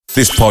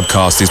This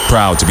podcast is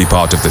proud to be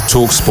part of the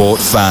TalkSport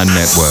Fan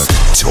Network.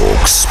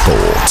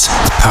 TalkSport.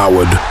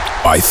 Powered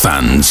by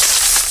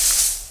fans.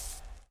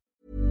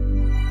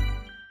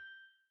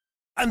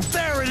 And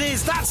there it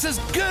is, that's as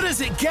good as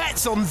it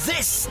gets on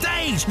this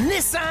stage.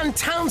 Nissan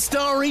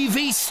Townstar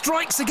EV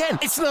strikes again.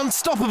 It's an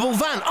unstoppable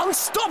van,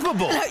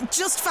 unstoppable.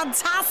 Just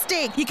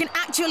fantastic. You can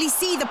actually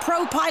see the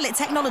ProPilot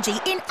technology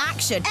in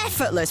action.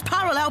 Effortless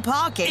parallel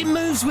parking. It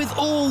moves with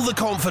all the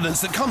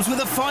confidence that comes with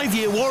a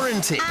 5-year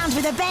warranty. And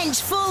with a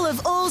bench full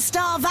of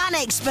all-star van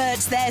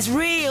experts, there's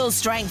real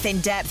strength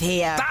in depth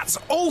here. That's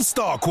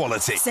all-star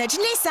quality. Search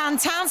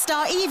Nissan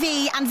Townstar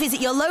EV and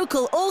visit your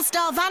local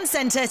all-star van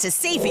centre to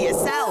see for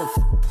yourself.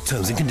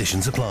 Terms and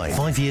conditions apply.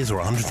 5 years or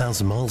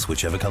 100,000 miles,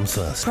 whichever comes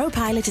first.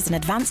 ProPilot is an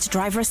advanced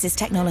driver assist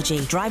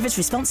technology. Driver's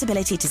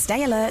responsibility to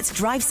stay alert,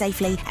 drive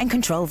safely and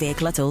control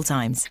vehicle at all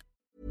times.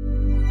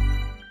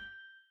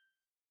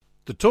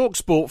 The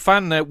TalkSport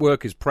Fan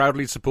Network is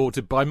proudly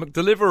supported by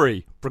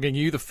McDelivery, bringing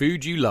you the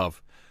food you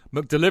love.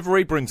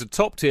 McDelivery brings a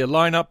top-tier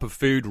lineup of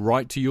food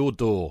right to your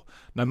door.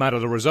 No matter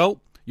the result,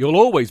 you'll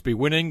always be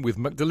winning with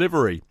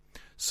McDelivery.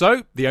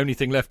 So, the only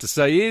thing left to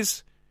say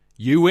is,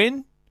 you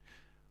win?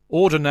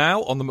 Order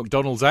now on the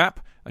McDonald's app,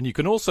 and you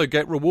can also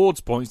get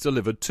rewards points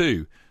delivered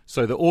too,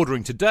 so that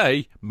ordering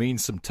today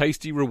means some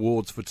tasty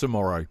rewards for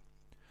tomorrow.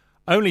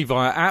 Only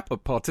via app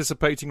at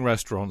participating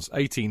restaurants.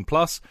 18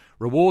 plus.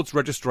 Rewards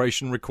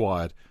registration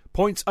required.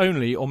 Points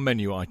only on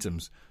menu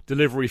items.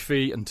 Delivery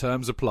fee and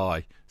terms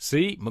apply.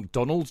 See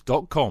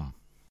mcdonalds.com.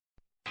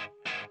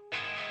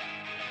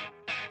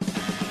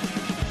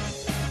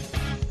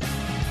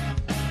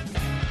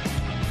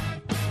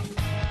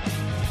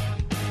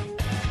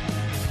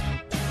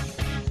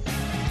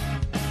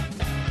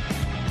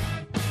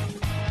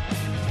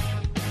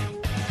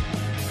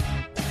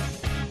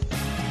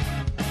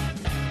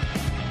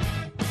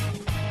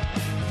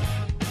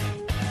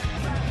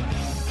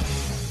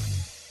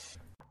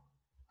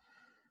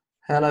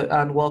 Hello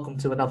and welcome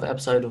to another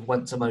episode of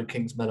Went to Mow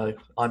Kings Meadow.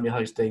 I'm your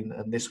host Dean,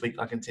 and this week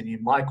I continue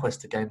my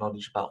quest to gain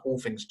knowledge about all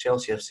things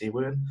Chelsea FC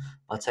Women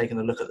by taking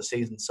a look at the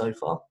season so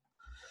far.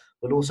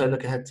 We'll also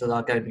look ahead to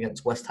our game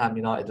against West Ham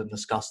United and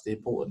discuss the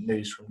important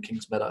news from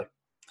Kings Meadow.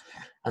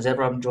 As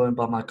ever, I'm joined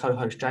by my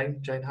co-host Jane.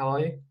 Jane, how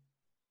are you?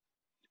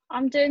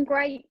 I'm doing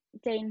great,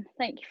 Dean.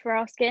 Thank you for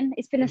asking.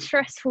 It's been a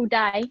stressful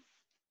day.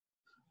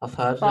 I've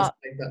heard. Let's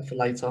take that for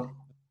later.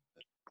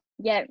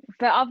 Yeah,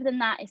 but other than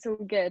that, it's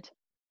all good.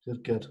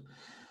 Good.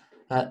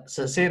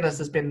 So seeing as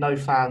there's been no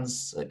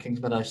fans at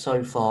Kings Meadow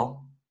so far,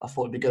 I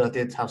thought it'd be a good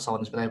idea to have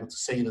someone who's been able to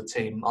see the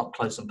team up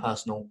close and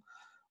personal,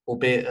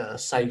 albeit at a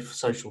safe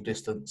social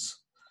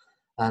distance.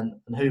 And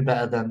who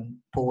better than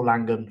Paul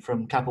Langan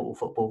from Capital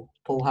Football.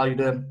 Paul, how are you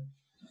doing?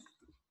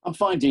 I'm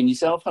fine, Dean.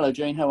 Yourself? Hello,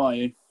 Jane. How are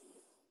you?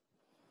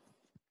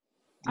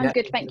 I'm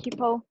good, thank you,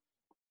 Paul.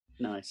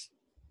 Nice.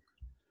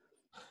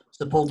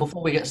 So, Paul,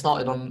 before we get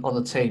started on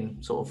the team,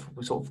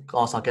 we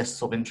asked our guests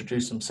to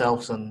introduce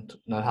themselves and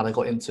how they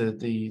got into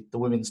the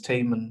women's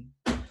team. And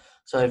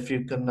so, if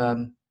you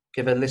can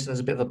give our listeners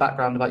a bit of a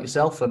background about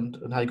yourself and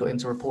how you got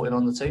into reporting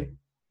on the team.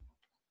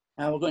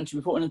 How I got into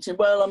reporting on the team?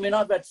 Well, I mean,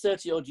 I've had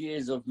 30 odd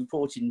years of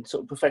reporting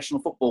sort of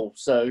professional football,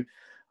 so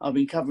I've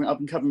been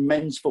covering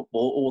men's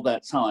football all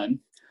that time.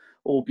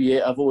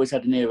 Albeit, I've always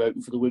had an ear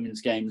open for the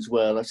women's game as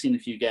well. I've seen a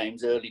few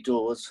games early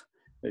doors.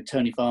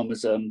 Tony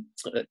Farmer's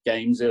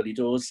games early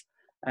doors,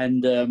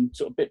 and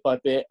sort of bit by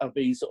bit I've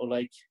been sort of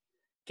like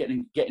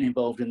getting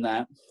involved in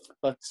that.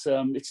 But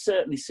it's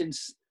certainly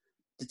since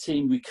the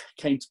team we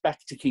came back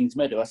to Kings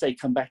Meadow. I say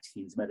come back to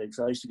Kings Meadow because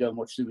I used to go and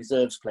watch the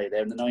reserves play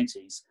there in the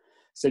 90s.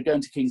 So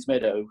going to Kings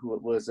Meadow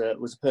was a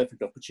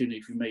perfect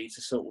opportunity for me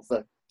to sort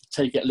of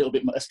take it a little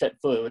bit a step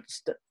forward,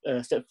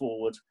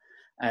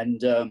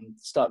 and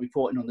start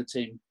reporting on the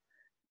team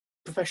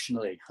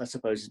professionally, I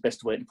suppose is the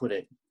best way to put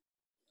it.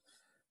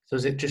 So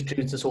is it just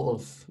due to sort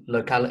of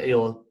locality,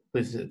 or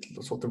was it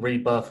sort of the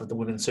rebirth of the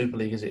Women's Super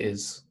League as it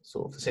is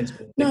sort of since?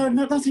 No,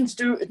 nothing to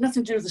do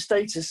with the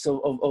status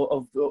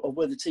of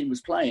where the team was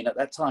playing at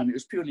that time. It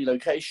was purely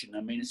location. I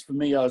mean, it's for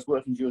me. I was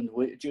working during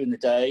the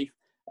day,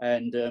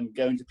 and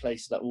going to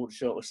places like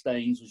Aldershot or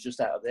Staines was just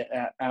out of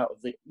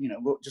the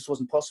just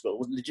wasn't possible. It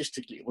wasn't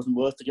logistically. It wasn't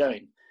worth the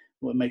going.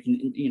 We're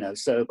making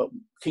but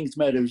Kings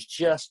Meadow is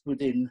just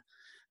within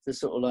the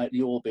sort of like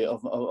the orbit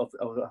of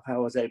how I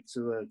was able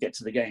to get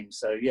to the game.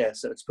 So yeah,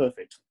 so it's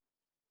perfect.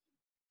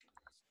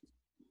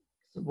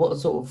 What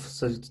so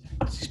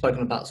you've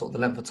spoken about sort of the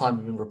length of time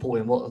you've been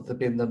reporting. What have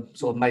been the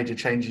sort of major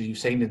changes you've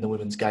seen in the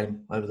women's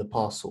game over the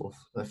past sort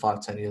of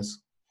 5-10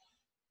 years?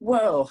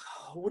 Well,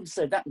 I wouldn't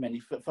say that many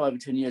for 5 or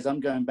 10 years. I'm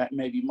going back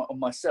maybe on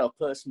myself,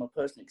 my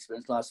personal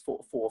experience, last 4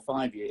 or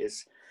 5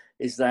 years,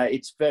 is that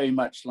it's very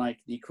much like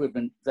the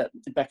equivalent that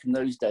back in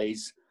those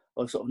days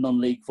of sort of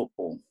non-league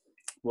football,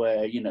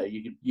 where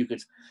you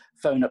could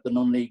phone up the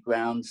non-league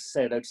grounds,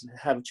 say hello,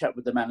 have a chat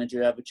with the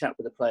manager, have a chat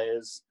with the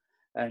players,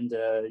 and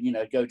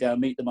go down,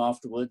 meet them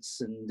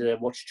afterwards, and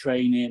watch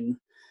training,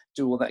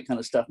 do all that kind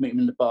of stuff. Meet them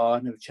in the bar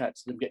and have a chat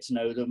to them, get to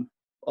know them,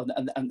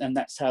 and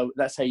that's how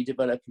you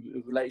develop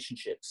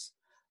relationships.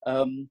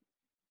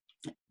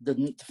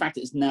 the fact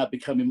that it's now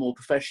becoming more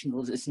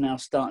professional, it's now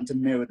starting to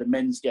mirror the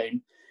men's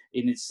game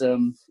in its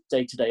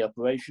day-to-day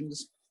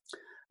operations.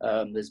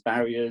 There's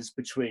barriers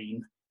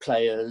between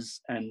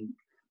players and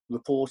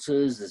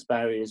reporters. There's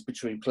barriers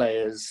between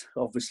players,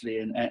 obviously,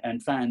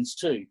 and fans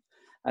too.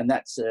 And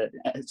that's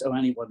so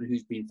anyone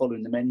who's been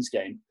following the men's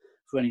game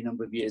for any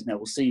number of years now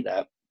will see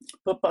that.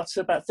 But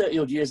about 30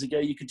 odd years ago,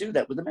 you could do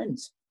that with the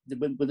men's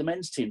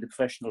team, the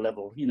professional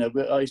level. You know,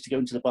 I used to go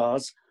into the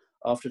bars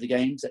after the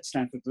games at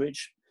Stamford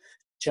Bridge,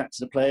 chat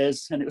to the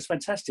players, and it was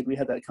fantastic. We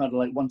had that kind of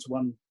like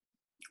one-to-one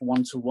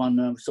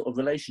sort of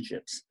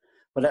relationships.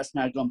 But that's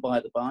now gone by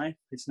the by.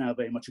 It's now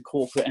very much a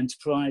corporate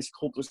enterprise,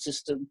 corporate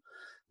system,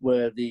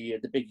 where the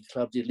bigger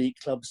clubs, the elite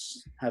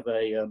clubs, have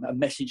a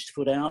message to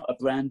put out, a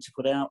brand to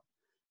put out,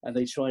 and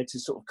they try to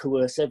sort of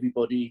coerce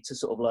everybody to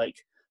sort of like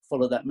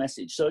follow that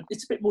message. So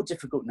it's a bit more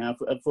difficult now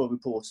for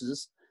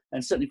reporters,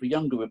 and certainly for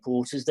younger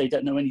reporters, they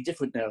don't know any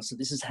different now. So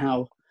this is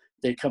how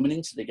they're coming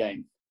into the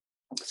game.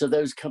 So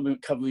those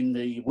covering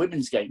the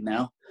women's game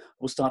now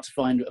will start to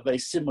find a very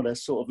similar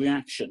sort of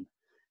reaction.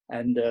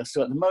 And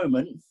so at the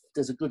moment,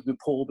 there's a good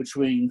rapport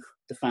between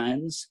the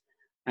fans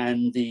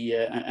and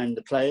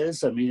the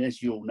players. I mean,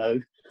 as you all know,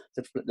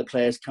 the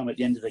players come at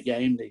the end of the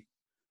game.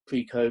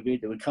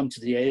 Pre-COVID, they would come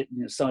to the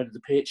side of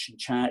the pitch and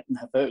chat and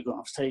have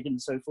photographs taken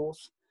and so forth.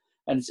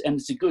 And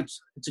it's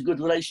a good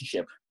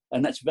relationship.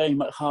 And that's very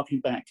much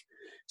harking back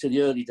to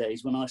the early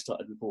days when I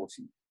started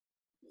reporting.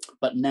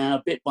 But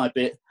now, bit by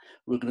bit,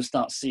 we're going to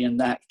start seeing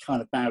that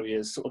kind of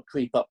barriers sort of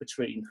creep up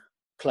between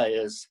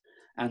players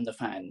and the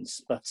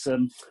fans. But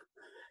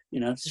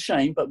it's a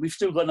shame, but we've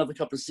still got another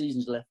couple of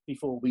seasons left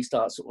before we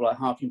start sort of like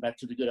harking back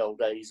to the good old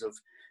days of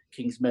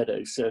Kings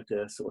Meadow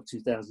circa sort of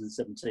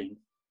 2017.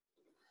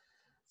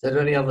 Are there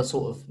any other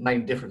sort of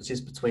main differences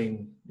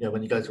between,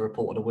 when you go to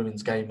report on a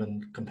women's game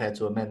and compared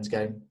to a men's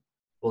game?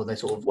 Or they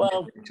sort of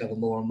mirror each other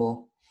more and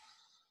more?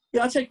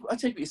 Yeah, I take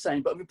what you're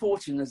saying, but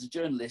reporting as a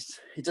journalist,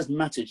 it doesn't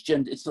matter.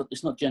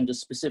 It's not gender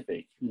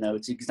specific.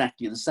 It's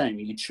exactly the same.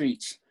 You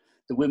treat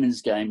the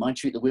women's game. I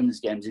treat the women's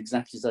games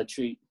exactly as I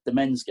treat the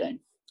men's game.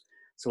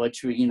 So I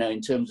treat,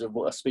 in terms of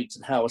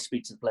how I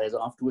speak to the players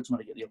afterwards when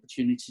I get the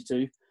opportunity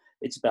to.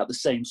 It's about the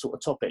same sort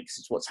of topics.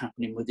 It's what's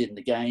happening within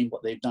the game,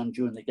 what they've done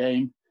during the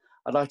game.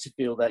 I'd like to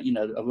feel that,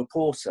 a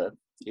reporter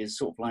is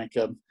sort of like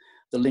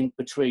the link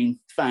between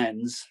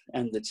fans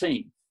and the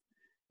team,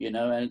 and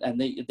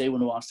they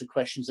want to ask the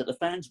questions that the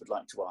fans would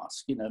like to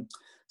ask,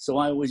 So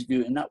I always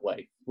view it in that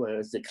way,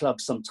 whereas the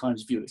clubs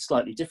sometimes view it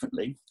slightly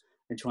differently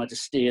and try to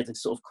steer the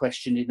sort of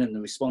questioning and the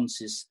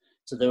responses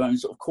to their own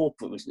sort of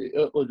corporate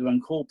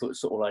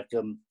sort of like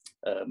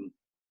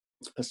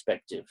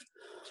perspective.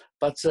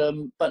 But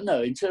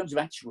no, in terms of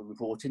actual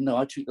reporting, no,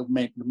 I treat the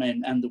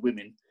men and the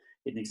women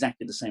in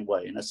exactly the same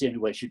way, and that's the only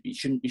way it should be. It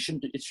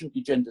shouldn't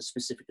be gender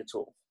specific at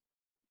all.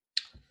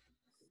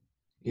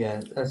 Yeah,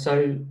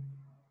 so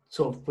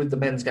sort of with the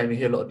men's game, you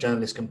hear a lot of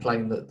journalists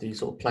complain that the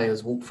sort of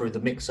players walk through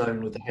the mix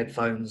zone with the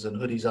headphones and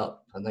hoodies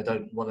up, and they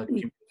don't want to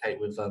communicate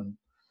with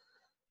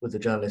the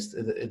journalists.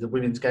 Is the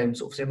women's game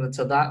sort of similar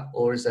to that,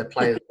 or is there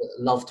players that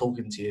love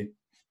talking to you?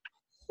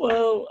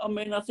 Well, I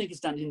mean, I think it's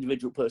down to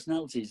individual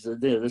personalities.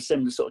 There's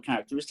similar sort of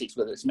characteristics,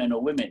 whether it's men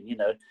or women.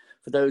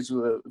 For those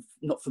who are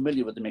not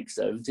familiar with the mix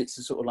zones, it's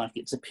a sort of like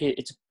it's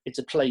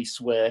a place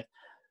where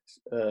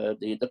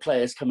the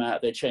players come out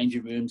of their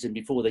changing rooms, and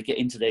before they get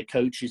into their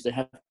coaches, they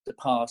have to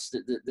pass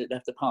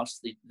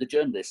the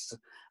journalists,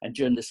 and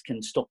journalists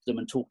can stop them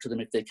and talk to them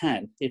if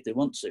they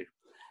want to.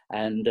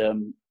 And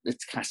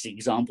it's classic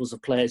examples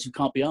of players who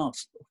can't be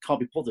asked, can't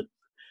be bothered.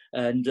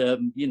 And,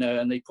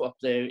 and they put up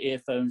their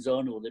earphones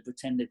on, or they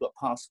pretend they've got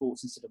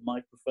passports instead of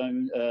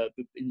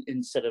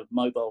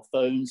mobile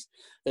phones.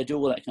 They do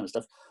all that kind of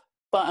stuff.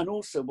 And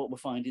also what we're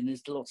finding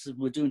is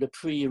we're doing the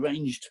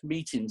pre-arranged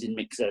meetings in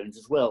mix zones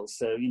as well.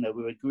 So,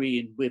 we're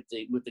agreeing with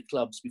the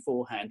clubs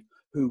beforehand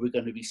who we're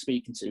going to be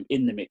speaking to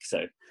in the mix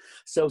zone.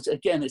 So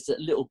again, it's a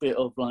little bit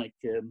of like,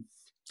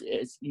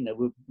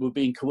 we're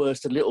being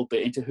coerced a little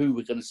bit into who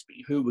we're going to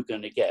speak, who we're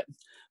going to get.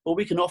 But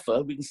we can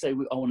say,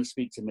 I want to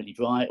speak to Millie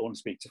Bright, I want to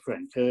speak to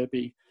Frank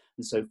Kirby,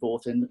 and so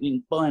forth. And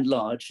by and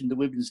large, in the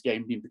women's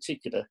game in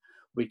particular,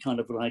 we kind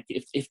of like,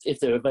 if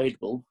they're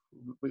available,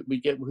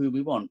 we get who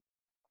we want.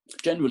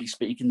 Generally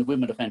speaking, the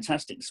women are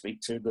fantastic to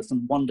speak to. There's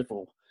some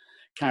wonderful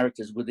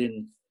characters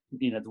within,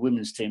 the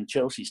women's team,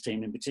 Chelsea's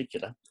team in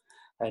particular.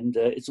 And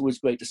it's always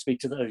great to speak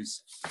to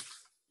those.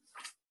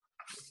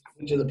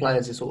 Which of the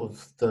players is sort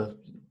of the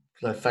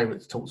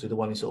favourite to talk to, the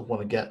one you sort of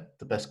want to get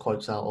the best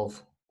quotes out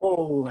of?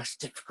 Oh, that's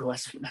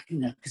difficult.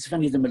 Because if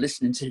any of them are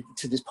listening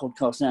to this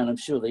podcast now, and I'm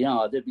sure they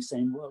are, they'll be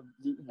saying, well,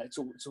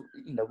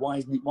 why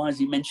has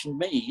he mentioned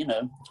me?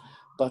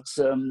 But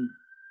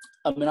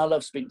I mean, I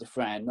love speaking to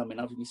Fran. I mean,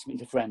 I've been speaking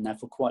to Fran now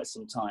for quite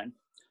some time.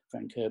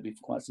 Fran Kirby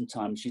for quite some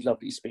time. She's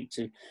lovely to speak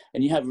to,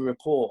 and you have a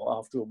rapport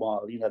after a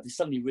while. They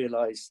suddenly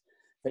realise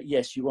that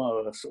yes, you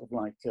are a sort of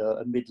like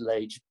a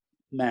middle-aged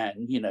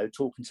man,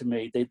 talking to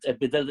me. They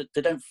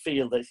don't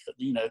feel that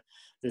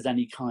there's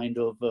any kind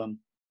of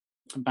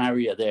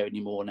barrier there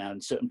anymore now.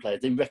 And certain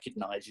players, they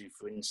recognise you,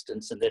 for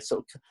instance, and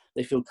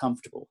they feel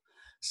comfortable.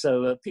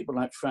 So people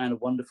like Fran are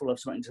wonderful. I've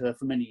spoken to her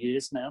for many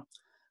years now.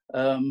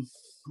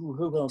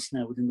 Who else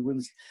now within the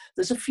women's?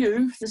 There's a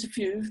few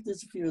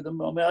of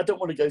them. I mean, I don't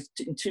want to go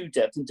in too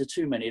depth into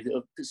too many.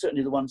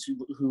 Certainly the ones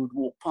who would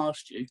walk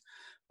past you,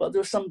 but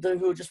there are some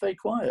who are just very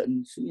quiet,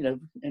 and you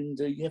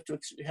have to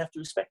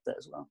respect that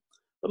as well.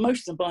 But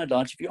most of them, by and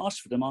large, if you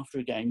ask for them after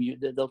a game,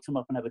 they'll come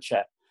up and have a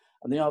chat,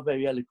 and they are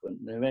very eloquent.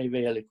 They're very,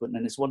 very eloquent,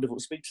 and it's wonderful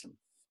to speak to them.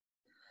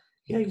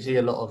 Yeah, you see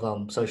a lot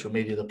of social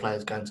media, the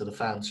players going to the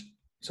fans.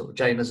 Sort of,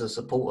 Jane, as a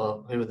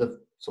supporter, who are the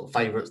sort of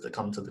favourites that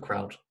come to the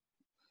crowd?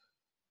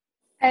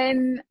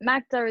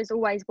 Magda is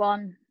always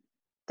one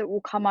that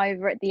will come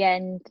over at the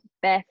end.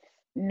 Beth,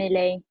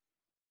 Millie,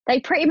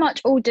 they pretty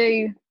much all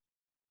do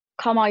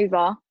come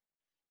over.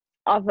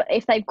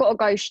 If they've got to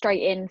go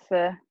straight in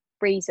for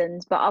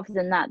reasons, but other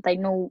than that, they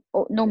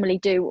normally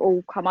do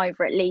all come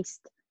over at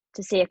least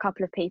to see a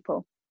couple of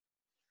people.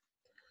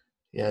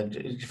 Yeah,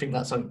 do you think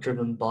that's something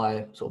driven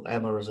by sort of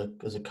Emma as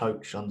a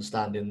coach,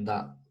 understanding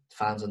that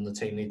fans and the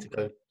team need to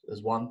go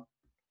as one?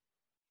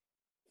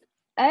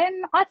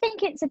 I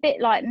think it's a bit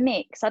like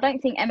mix. I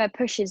don't think Emma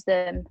pushes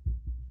them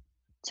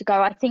to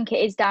go. I think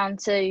it's down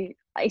to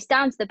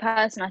the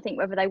person. I think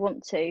whether they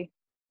want to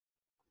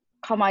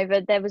come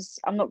over.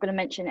 I'm not going to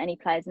mention any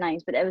players'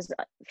 names, but there was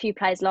a few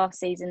players last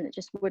season that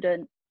just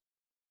wouldn't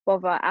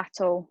bother at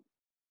all,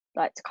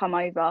 like to come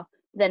over.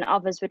 Then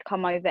others would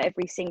come over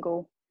every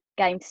single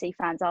game to see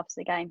fans after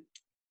the game.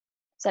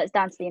 So it's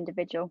down to the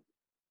individual.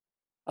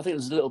 I think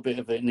there's a little bit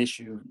of an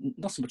issue,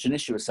 not so much an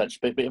issue as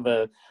such, but a bit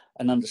of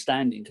an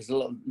understanding, because a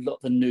lot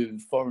of the new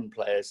foreign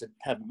players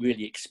haven't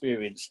really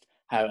experienced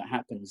how it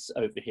happens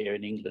over here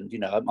in England.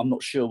 I'm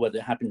not sure whether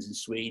it happens in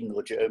Sweden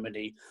or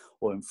Germany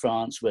or in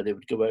France, where they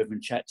would go over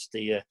and chat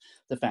to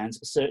the fans.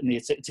 But certainly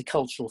it's a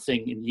cultural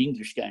thing in the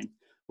English game,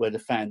 where the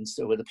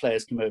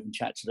players come over and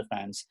chat to the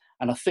fans.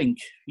 And I think,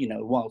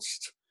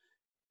 whilst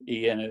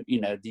the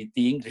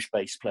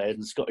English-based players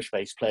and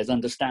Scottish-based players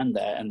understand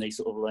that, and they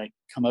sort of like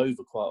come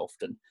over quite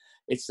often.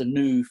 It's the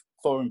new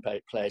foreign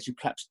players who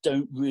perhaps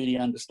don't really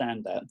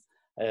understand that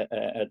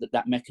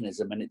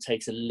mechanism, and it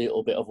takes a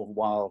little bit of a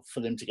while for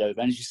them to go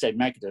over. And as you say,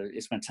 Magda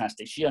is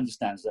fantastic. She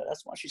understands that.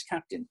 That's why she's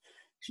captain.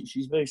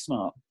 She's very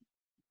smart.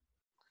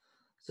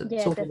 So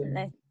yeah,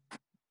 definitely.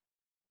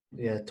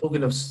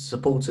 Talking of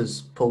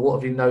supporters, Paul, what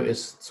have you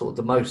noticed sort of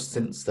the most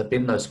since there've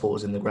been no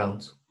supporters in the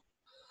grounds?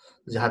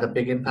 Has it had a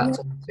big impact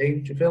on the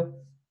team, do you feel?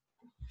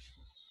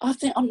 I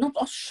think I'm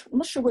not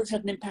sure whether it's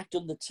had an impact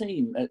on the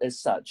team as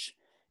such.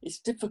 It's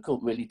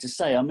difficult really to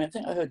say. I mean, I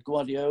think I heard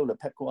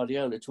Pep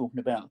Guardiola talking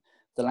about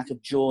the lack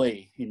of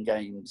joy in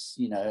games,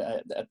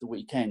 at the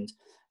weekend,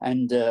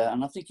 and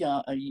I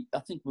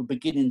think we're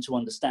beginning to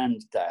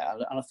understand that.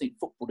 And I think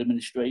football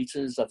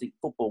administrators, I think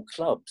football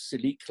clubs,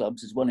 elite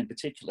clubs as well in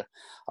particular,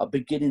 are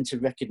beginning to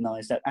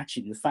recognise that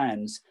actually the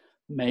fans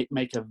make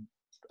a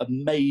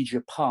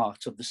major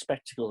part of the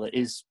spectacle that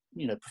is,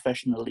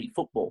 professional elite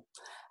football,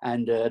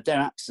 and their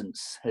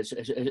absence has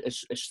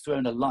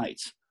thrown a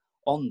light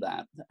on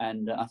that.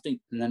 And I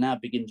think they now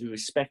begin to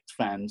respect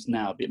fans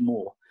now a bit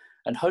more.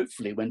 And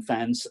hopefully, when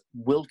fans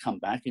will come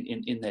back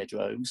in their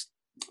droves,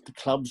 the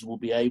clubs will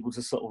be able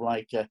to sort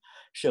of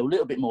show a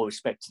little bit more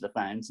respect to the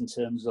fans in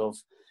terms of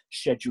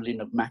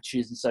scheduling of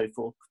matches and so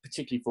forth,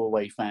 particularly for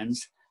away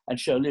fans, and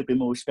show a little bit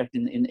more respect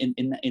in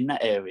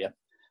that area.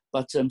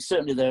 But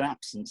certainly their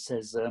absence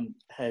has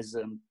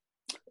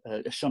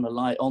shone a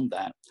light on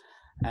that.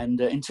 And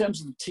in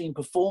terms of the team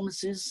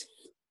performances,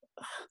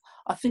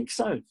 I think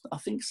so. I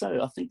think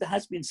there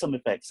has been some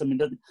effects. I mean,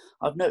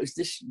 I've noticed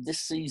this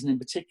season in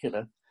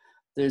particular,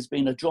 there's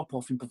been a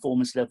drop-off in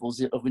performance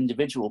levels of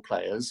individual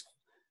players.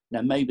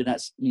 Now, maybe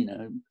that's,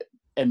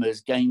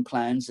 Emma's game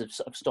plans have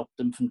stopped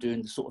them from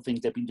doing the sort of things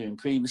they've been doing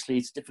previously.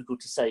 It's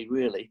difficult to say,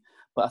 really.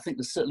 But I think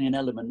there's certainly an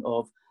element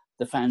of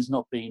the fans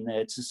not being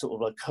there to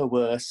sort of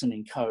coerce and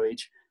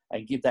encourage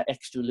and give that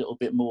extra little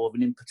bit more of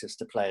an impetus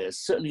to players.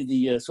 Certainly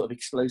the sort of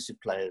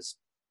explosive players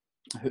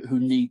who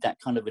need that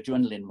kind of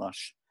adrenaline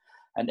rush.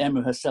 And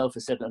Emma herself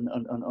has said on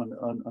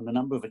a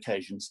number of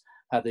occasions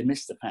how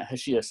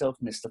she herself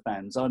missed the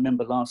fans. I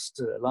remember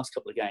last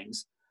couple of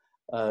games,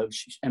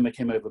 Emma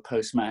came over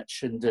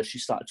post-match and she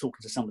started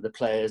talking to some of the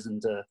players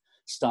and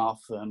staff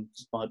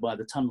by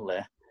the tunnel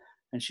there.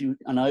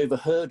 And I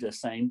overheard her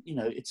saying,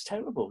 it's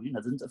terrible.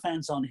 The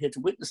fans aren't here to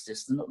witness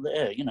this. They're not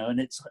there. And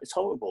it's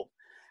horrible.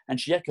 And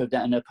she echoed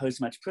that in her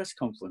post-match press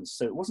conference.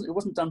 So it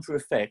wasn't done for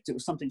effect. It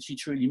was something she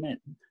truly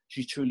meant.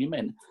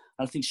 And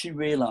I think she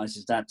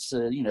realises that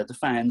the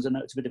fans. I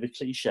know it's a bit of a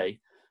cliche,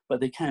 but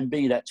they can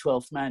be that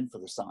 12th man for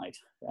the side.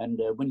 And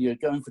when you're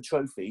going for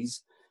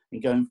trophies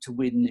and going to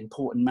win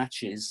important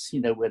matches,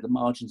 where the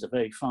margins are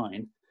very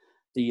fine,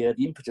 the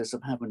impetus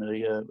of having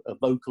a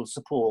vocal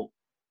support,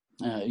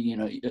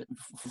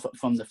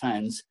 from the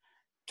fans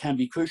can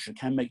be crucial,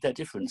 can make that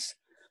difference.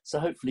 So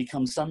hopefully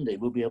come Sunday,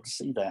 we'll be able to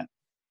see that.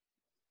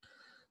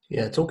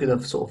 Yeah, talking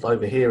of sort of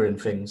overhearing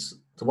things,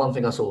 the one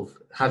thing I sort of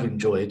have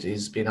enjoyed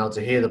is being able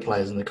to hear the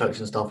players and the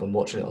coaching staff and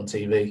watching it on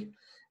TV.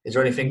 Is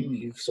there anything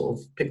you've sort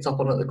of picked up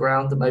on at the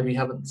ground that maybe you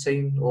haven't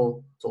seen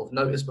or sort of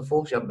noticed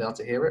before, so you haven't been able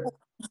to hear it?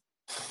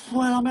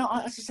 Well, I mean,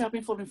 as I say, I've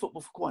been following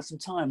football for quite some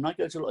time, and I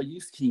go to a lot of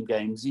youth team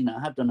games.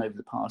 I have done over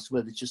the past,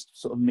 where there's just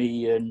sort of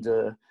me and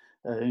a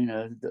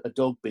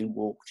dog being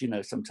walked.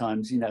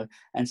 Sometimes,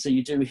 and so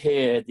you do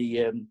hear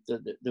the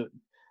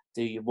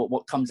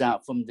what comes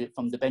out from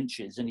the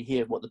benches, and you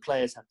hear what the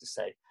players have to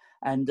say.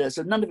 And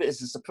so none of it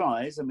is a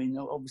surprise. I mean,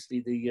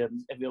 obviously,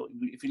 if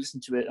you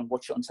listen to it and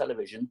watch it on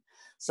television,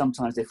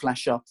 sometimes they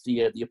flash up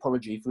the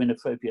apology for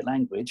inappropriate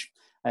language,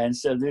 and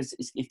so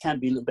it can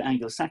be a little bit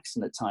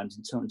Anglo-Saxon at times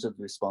in terms of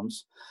the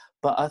response.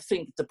 But I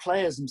think the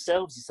players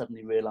themselves have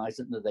suddenly realised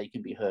that they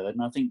can be heard,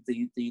 and I think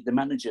the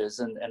managers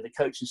and the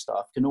coaching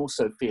staff can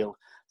also feel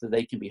that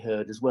they can be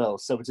heard as well.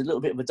 So it's a little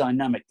bit of a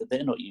dynamic that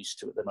they're not used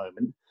to at the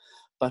moment.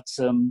 But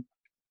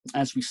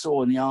as we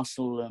saw in the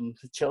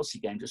Arsenal-Chelsea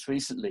game just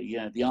recently,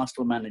 the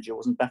Arsenal manager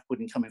wasn't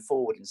backward in coming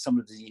forward in some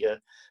of the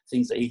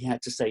things that he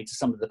had to say to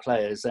some of the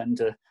players, and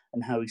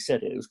how he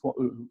said it. It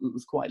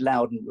was quite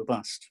loud and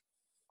robust.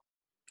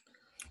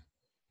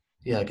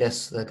 Yeah, I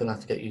guess they're going to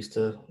have to get used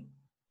to.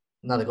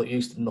 Now they've got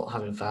used to not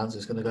having fans,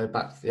 it's going to go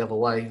back the other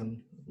way,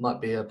 and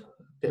might be a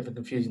bit of a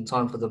confusing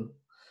time for them.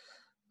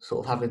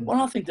 Sort of having.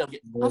 Well, I think they'll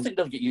get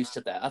used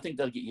to that. I think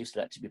they'll get used to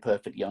that. To be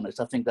perfectly honest,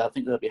 I think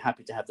they'll be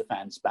happy to have the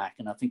fans back,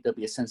 and I think there'll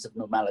be a sense of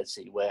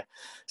normality where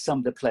some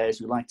of the players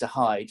who like to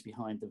hide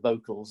behind the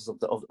vocals of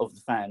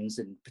the fans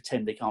and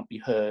pretend they can't be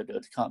heard or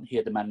they can't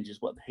hear the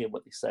managers hear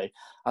what they say.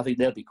 I think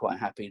they'll be quite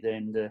happy.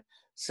 Then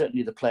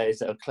certainly the players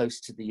that are close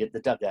to the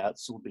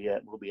dugouts will be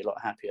a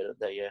lot happier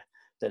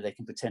that they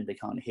can pretend they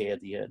can't hear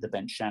the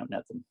bench shouting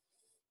at them.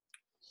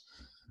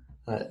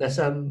 Let's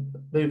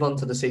move on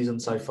to the season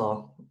so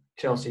far.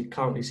 Chelsea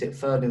currently sit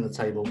third in the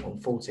table on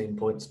 14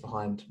 points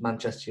behind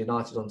Manchester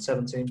United on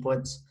 17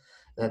 points,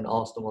 then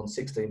Arsenal on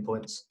 16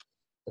 points.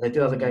 But they do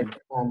have a game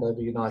in hand over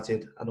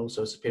United and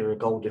also a superior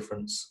goal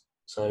difference,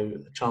 so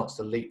a chance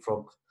to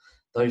leapfrog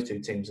those two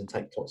teams and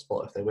take top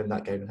spot if they win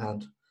that game in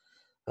hand.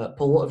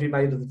 Paul, what have you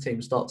made of the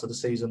team's start to the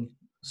season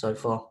so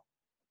far?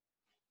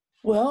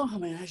 Well, I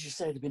mean, as you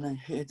say,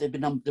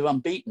 they're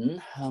unbeaten.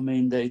 I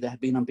mean, they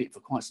have been unbeaten for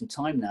quite some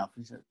time now,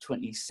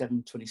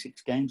 27,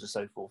 26 games or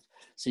so forth.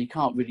 So you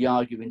can't really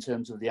argue in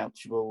terms of the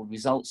actual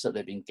results that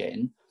they've been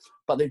getting.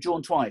 But they've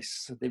drawn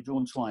twice. They've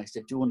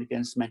drawn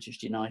against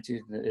Manchester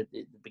United at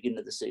the beginning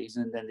of the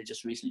season, and then they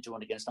just recently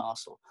drawn against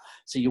Arsenal.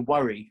 So you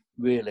worry,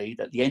 really,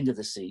 that at the end of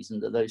the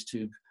season, that those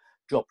two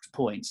dropped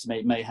points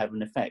may have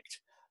an effect.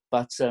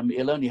 But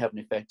it'll only have an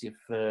effect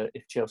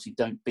if Chelsea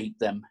don't beat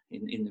them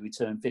in the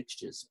return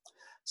fixtures.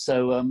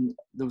 So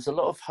there was a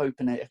lot of hope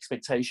and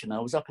expectation. I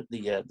was up at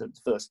the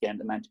first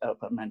game up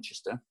at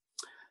Manchester,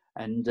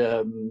 and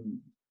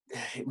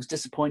it was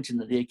disappointing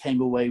that they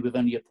came away with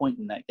only a point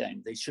in that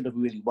game. They should have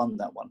really won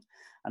that one,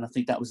 and I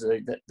think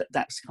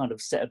that's kind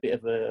of set a bit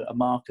of a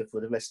marker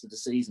for the rest of the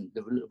season. They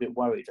were a little bit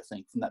worried, I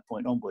think, from that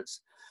point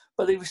onwards,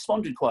 but they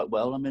responded quite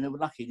well. I mean, they were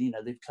lucky.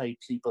 They've played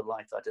people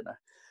like, I don't know.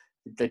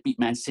 They beat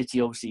Man City,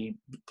 obviously,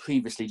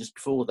 previously, just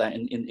before that,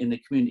 in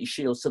the Community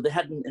Shield. So they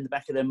had in the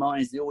back of their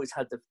minds, they always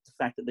had the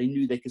fact that they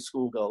knew they could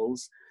score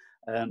goals,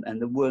 and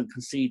they weren't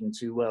conceding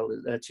too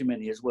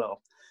many as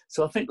well.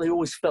 So I think they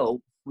always felt,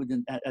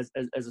 as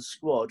a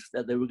squad,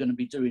 that they were going to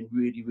be doing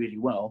really, really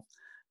well.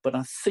 But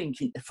I think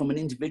from an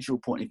individual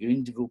point of view,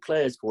 individual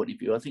players' point of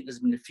view, I think there's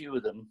been a few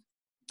of them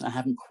that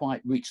haven't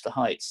quite reached the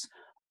heights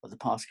of the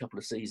past couple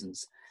of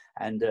seasons.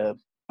 And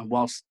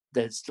whilst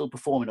they're still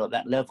performing at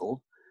that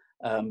level,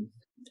 and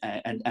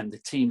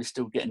the team is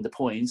still getting the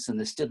points, and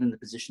they're still in the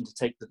position to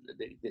take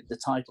the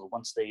title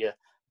once they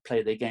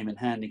play their game in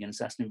hand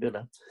against Aston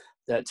Villa.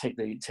 Take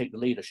the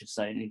lead, I should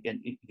say,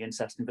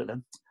 against Aston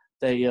Villa.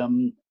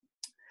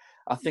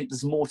 I think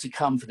there's more to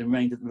come for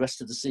the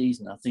rest of the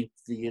season. I think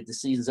the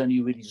season's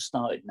only really just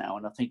started now,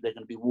 and I think they're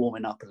going to be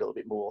warming up a little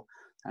bit more.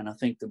 And I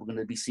think that we're going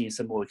to be seeing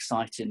some more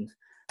exciting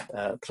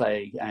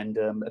play and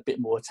a bit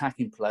more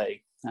attacking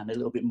play and a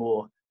little bit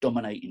more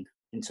dominating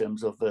in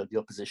terms of the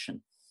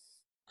opposition.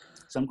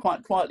 So I'm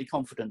quite quietly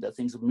confident that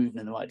things are moving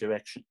in the right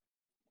direction.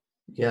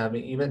 Yeah, I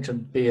mean, you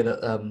mentioned being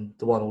at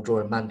the 1-1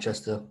 draw in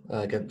Manchester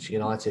against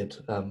United,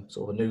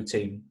 sort of a new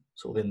team,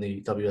 sort of in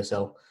the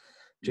WSL.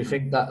 Do you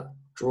think that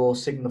draw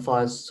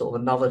signifies sort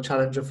of another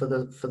challenger for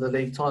the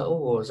league title,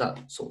 or is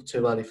that sort of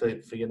too early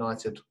for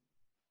United?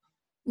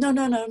 No.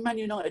 Man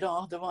United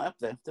they're right up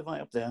there. They're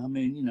right up there. I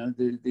mean,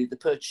 the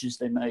purchases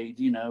they made,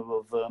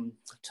 of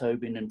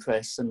Tobin and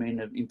Press, I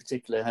mean, in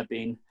particular, have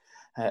been.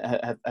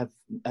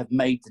 Have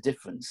made the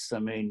difference. I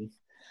mean,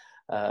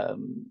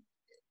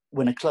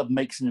 when a club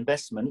makes an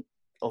investment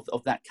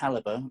of that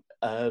calibre,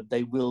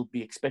 they will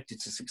be expected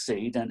to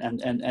succeed,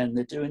 and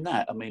they're doing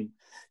that. I mean,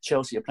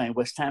 Chelsea are playing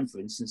West Ham, for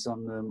instance,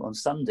 on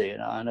Sunday,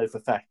 and I know for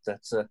a fact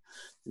that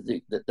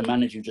the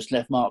manager who just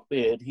left, Mark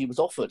Beard, he was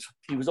offered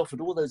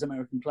all those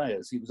American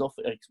players. He was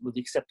offered, with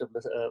the exception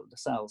of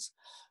Lascelles,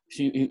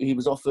 he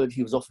was offered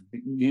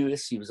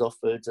Lewis, he was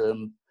offered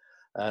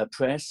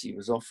Press, he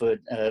was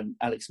offered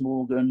Alex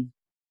Morgan,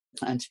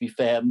 And to be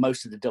fair,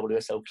 most of the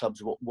WSL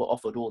clubs were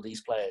offered all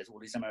these players, all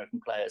these American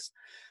players.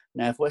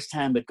 Now, if West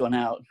Ham had gone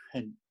out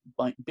and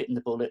bitten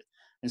the bullet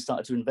and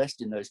started to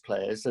invest in those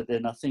players,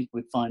 then I think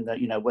we'd find that,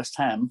 West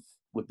Ham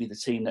would be the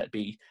team that'd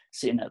be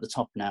sitting at the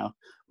top now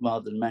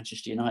rather than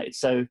Manchester United.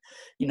 So,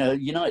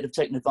 United have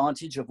taken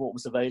advantage of what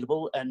was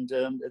available, and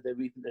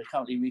they're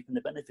currently reaping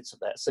the benefits of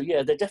that. So,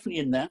 yeah, they're definitely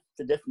in there.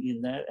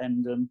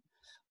 And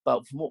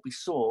but from what we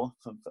saw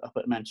up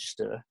at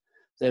Manchester,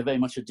 they're very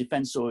much a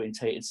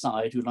defence-orientated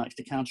side who likes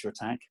to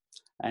counter-attack.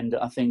 And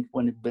I think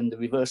when the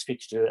reverse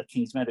fixture at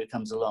Kings Meadow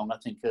comes along, I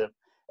think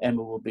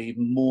Emma will be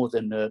more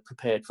than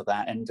prepared for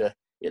that. And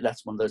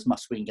that's one of those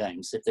must-win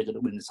games if they're going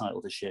to win the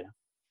title this year.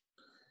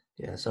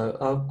 Yeah, so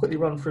I'll quickly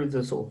run through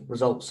the sort of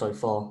results so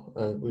far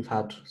we've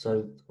had.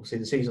 So obviously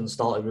the season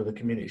started with a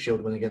Community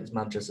Shield win against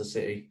Manchester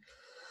City,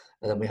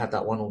 and then we had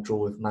that 1-1 draw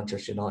with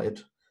Manchester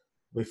United.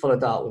 We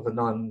followed that up with a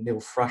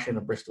 9-0 thrashing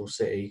of Bristol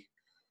City.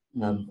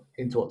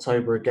 Into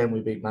October again,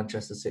 we beat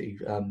Manchester City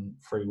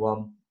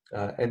 3-1.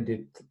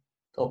 Ended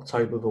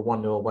October with a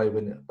 1-0 away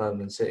win at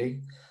Birmingham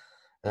City.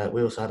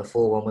 We also had a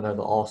 4-1 win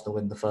over Arsenal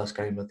in the first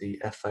game of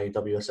the FA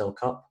WSL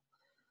Cup.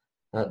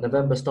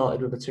 November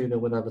started with a 2-0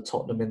 win over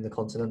Tottenham in the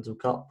Continental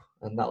Cup,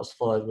 and that was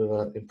followed with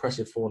an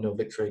impressive 4-0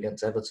 victory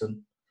against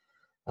Everton,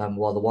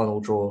 while the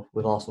 1-1 draw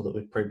with Arsenal that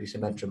we've previously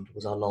mentioned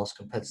was our last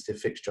competitive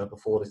fixture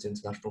before this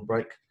international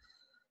break.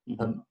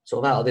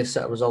 Sort of out of this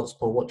set of results,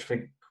 Paul, what do you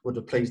think would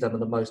have pleased them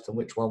the most, and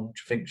which one do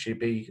you think she'd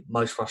be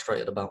most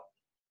frustrated about?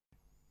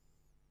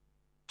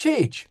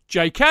 Chidge.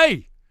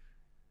 JK!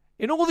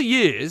 In all the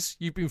years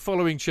you've been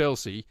following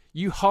Chelsea,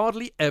 you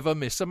hardly ever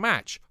miss a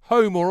match,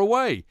 home or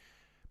away.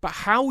 But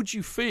how would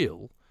you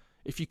feel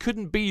if you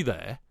couldn't be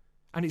there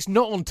and it's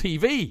not on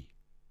TV?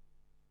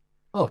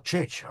 Oh,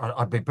 Chidge,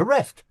 I'd be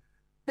bereft.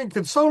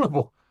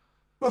 Inconsolable.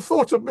 The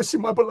thought of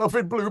missing my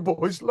beloved Blue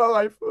Boys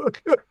live.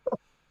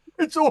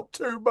 It's all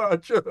too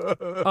much.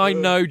 I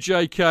know,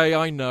 JK,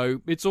 I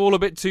know. It's all a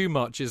bit too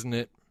much, isn't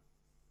it?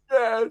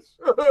 Yes.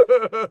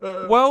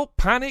 Well,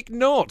 panic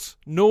not.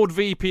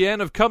 NordVPN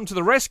have come to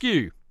the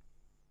rescue.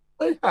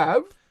 They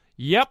have?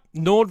 Yep,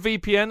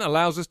 NordVPN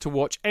allows us to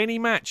watch any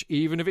match,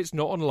 even if it's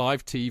not on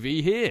live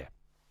TV here.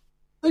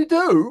 They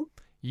do?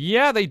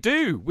 Yeah, they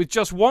do. With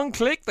just one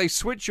click, they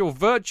switch your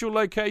virtual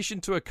location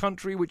to a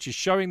country which is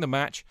showing the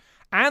match,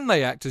 and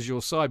they act as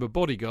your cyber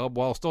bodyguard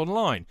whilst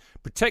online,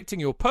 protecting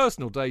your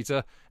personal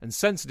data and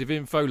sensitive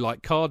info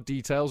like card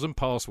details and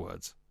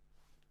passwords.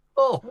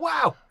 Oh,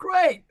 wow,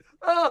 great.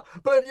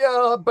 But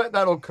yeah, I bet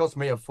that'll cost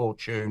me a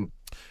fortune.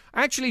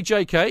 Actually,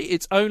 JK,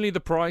 it's only the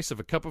price of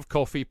a cup of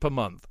coffee per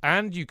month,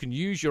 and you can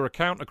use your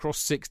account across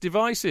 6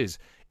 devices.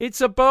 It's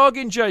a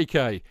bargain,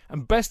 JK,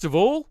 and best of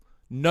all,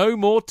 no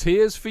more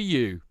tears for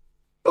you.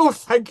 Oh,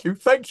 thank you,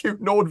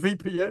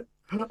 NordVPN.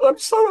 I'm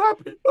so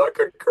happy I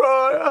could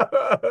cry.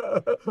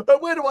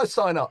 Where do I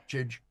sign up,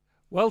 Chidge?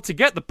 Well, to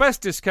get the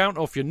best discount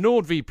off your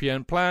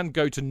NordVPN plan,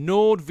 go to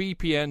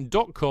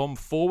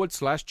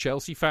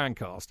nordvpn.com/Chelsea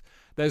Fancast.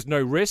 There's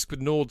no risk with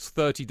Nord's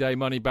 30-day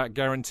money-back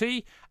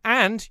guarantee,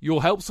 and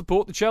you'll help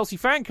support the Chelsea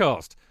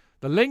Fancast.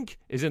 The link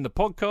is in the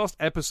podcast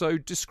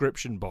episode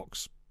description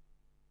box.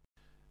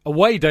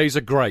 Away days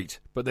are great,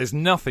 but there's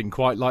nothing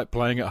quite like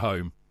playing at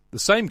home. The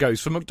same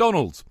goes for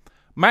McDonald's.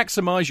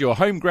 Maximise your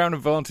home ground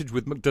advantage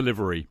with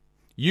McDelivery.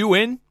 You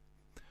in?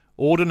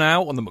 Order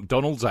now on the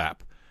McDonald's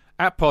app.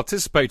 At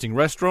participating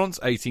restaurants,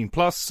 18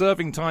 plus,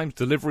 serving times,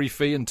 delivery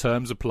fee and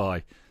terms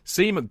apply.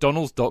 See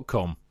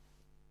mcdonalds.com.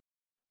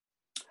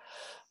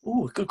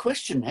 Oh, good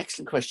question.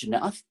 Excellent question.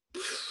 Now,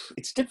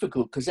 it's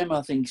difficult because Emma,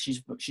 I think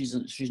she's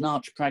an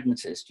arch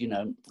pragmatist.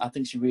 I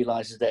think she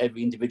realises that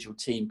every individual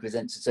team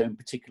presents its own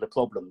particular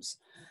problems,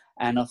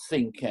 and I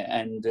think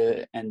and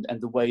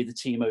the way the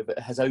team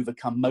has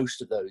overcome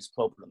most of those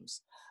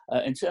problems.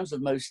 In terms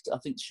of I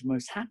think she's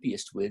most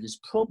happiest with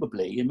is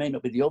probably, it may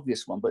not be the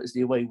obvious one, but it's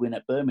the away win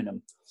at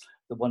Birmingham,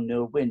 the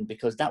 1-0 win,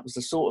 because that was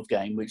the sort of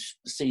game which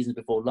the season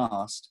before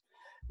last,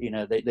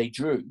 they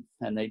drew,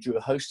 and they drew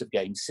a host of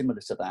games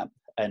similar to that.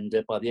 And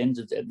by the end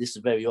of this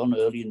is very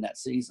early in that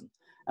season,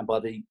 and by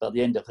the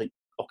end of, I think,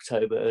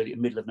 October,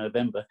 middle of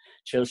November,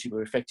 Chelsea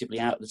were effectively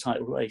out of the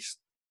title race.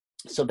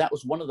 So that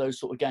was one of those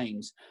sort of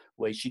games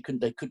where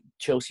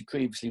Chelsea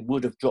previously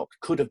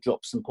could have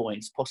dropped some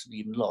points, possibly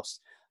even lost,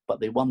 but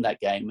they won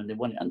that game, and they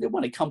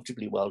won it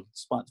comfortably well,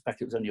 despite the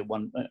fact it was only a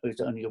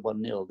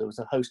 1-0. There was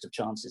a host of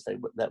chances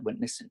that went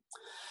missing.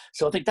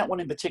 So I think that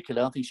one in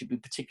particular, I think she'd be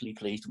particularly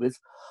pleased with.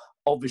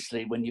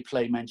 Obviously, when you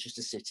play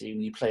Manchester City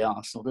and you play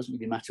Arsenal, it doesn't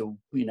really matter,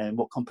 in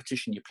what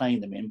competition you're playing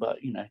them in. But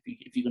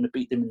if you're going to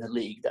beat them in the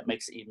league, that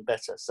makes it even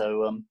better.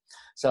 So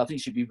I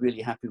think she'd be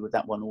really happy with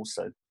that one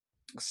also.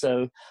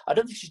 So I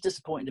don't think she's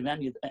disappointed in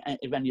any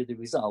of the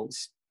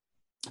results.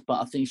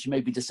 But I think she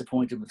may be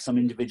disappointed with some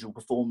individual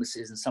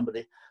performances, and some of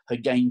her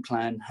game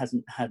plan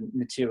hadn't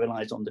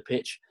materialised on the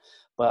pitch.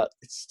 But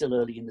it's still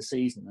early in the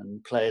season,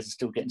 and players are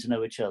still getting to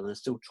know each other. They're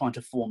still trying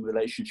to form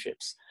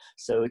relationships.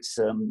 So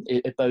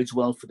it bodes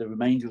well for the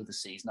remainder of the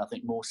season, I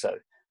think, more so.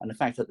 And the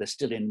fact that they're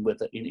still in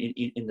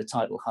the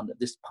title hunt at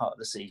this part of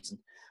the season,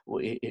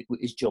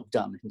 is job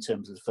done in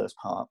terms of the first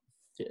part,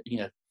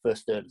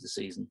 first third of the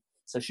season.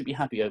 So should be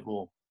happy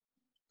overall.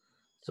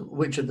 So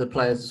which of the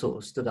players sort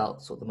of stood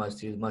out the most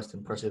to you, most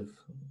impressive?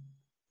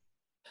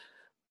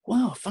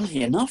 Well,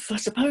 funnily enough, I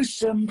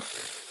suppose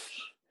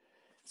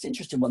it's an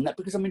interesting one, that,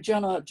 because I mean,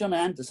 Jonah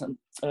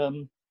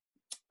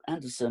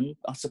Anderson,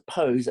 I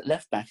suppose, at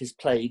left back has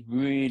played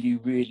really,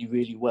 really,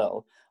 really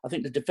well. I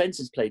think the defence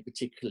has played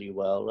particularly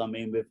well. I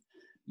mean,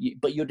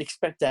 but you'd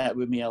expect that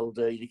with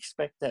Mjelde, you'd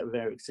expect that with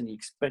Eriksson, you'd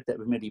expect that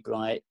with Millie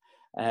Bright.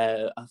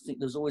 I think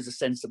there's always a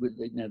sense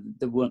that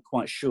they weren't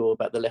quite sure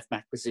about the left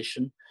back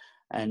position.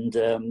 And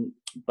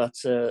but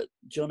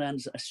John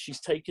Anderson, she's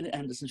taken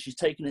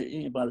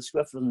it by the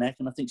scruff of the neck,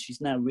 and I think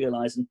she's now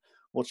realising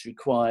what's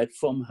required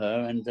from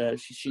her, and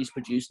she's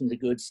producing the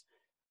goods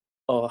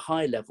at a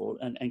high level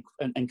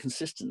and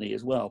consistently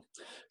as well.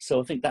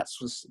 So I think that's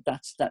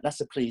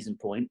a pleasing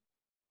point.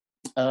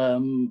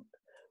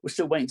 We're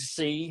still waiting to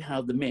see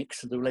how the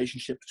mix of the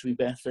relationship between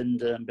Beth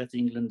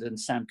England and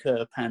Sam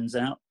Kerr pans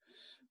out.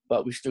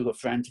 But we've still got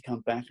Fran to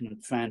come back,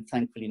 and Fran,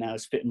 thankfully, now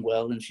is fitting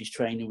well, and she's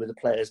training with the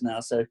players now.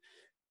 So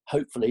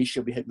hopefully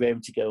she'll be ready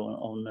to go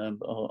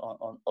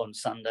on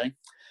Sunday.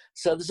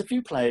 So there's a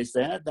few players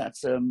there that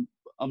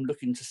I'm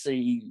looking to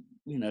see,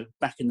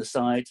 back in the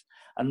side.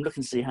 I'm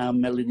looking to see how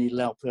Melanie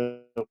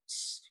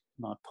Laupertz,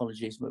 my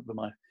apologies for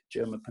my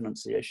German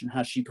pronunciation,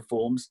 how she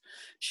performs.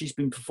 She's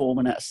been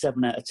performing at a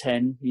 7 out of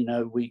 10,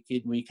 week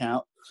in, week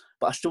out.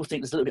 But I still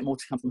think there's a little bit more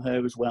to come from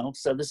her as well.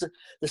 So there's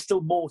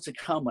still more to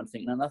come, I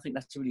think. And I think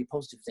that's a really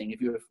positive thing.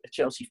 If you're a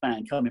Chelsea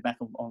fan coming back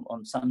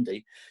on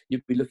Sunday,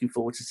 you'd be looking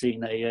forward to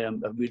seeing a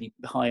really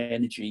high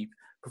energy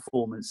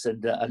performance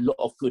and a lot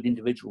of good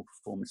individual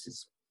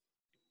performances.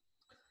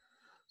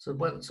 So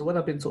when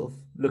I've been sort of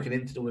looking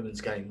into the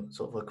women's game,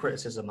 sort of a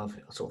criticism I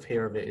sort of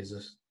hear of it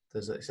is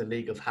it's a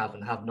league of have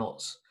and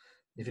have-nots.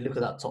 If you look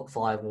at that top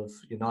five of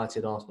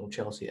United, Arsenal,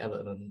 Chelsea,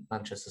 Everton and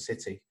Manchester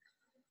City,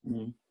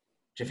 do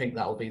you think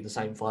that will be the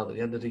same five at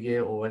the end of the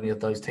year, or any of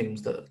those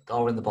teams that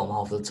are in the bottom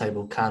half of the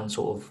table can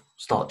sort of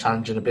start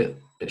challenging a bit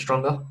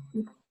stronger?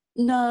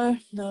 No.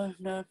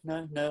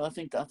 I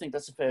think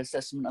that's a fair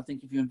assessment. I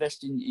think if you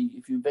invest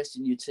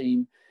in your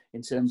team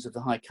in terms of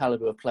the high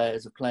caliber of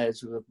players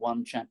who have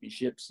won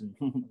championships and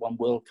won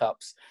World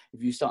Cups,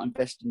 if you start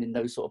investing in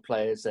those sort of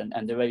players and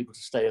they're able to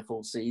stay a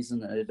full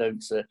season and they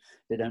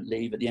don't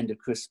leave at the end of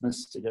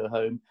Christmas to go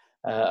home,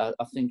 I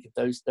think if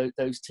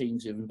those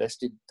teams who've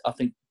invested, I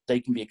think they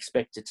can be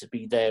expected to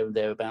be there and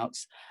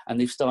thereabouts, and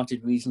they've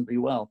started reasonably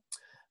well.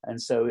 And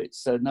so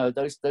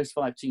those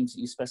five teams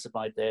that you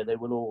specified there, they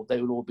will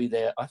all be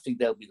there. I think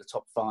they'll be the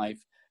top five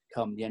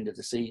come the end of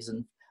the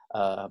season.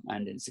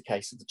 And it's a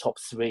case of the top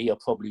three are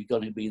probably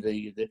going to be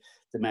the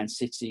Man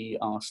City,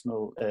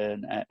 Arsenal,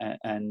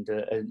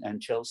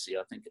 and Chelsea,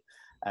 I think,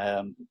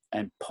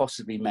 and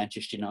possibly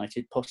Manchester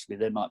United. Possibly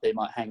they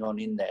might hang on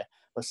in there,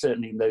 but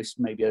certainly those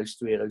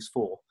three or those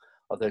four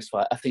are those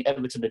five. I think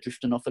Everton are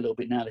drifting off a little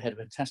bit now. They had a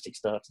fantastic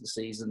start to the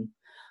season.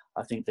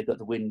 I think they got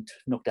the wind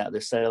knocked out of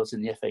their sails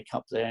in the FA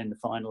Cup there in the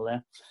final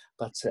there,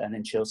 and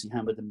then Chelsea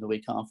hammered them the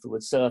week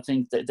afterwards. So I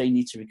think that they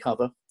need to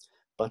recover.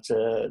 But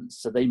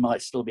so they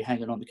might still be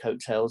hanging on the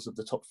coattails of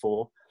the top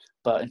four.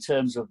 But in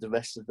terms of the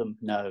rest of them,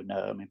 no.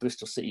 I mean,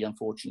 Bristol City,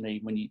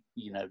 unfortunately, when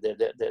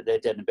they're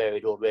dead and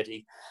buried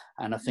already,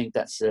 and I think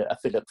that's a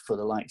fillip for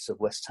the likes of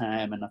West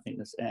Ham, and I think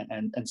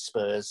and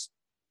Spurs,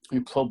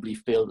 who probably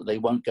feel that they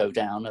won't go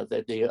down. I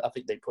think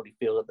they probably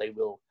feel that they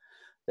will.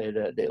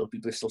 It'll be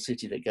Bristol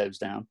City that goes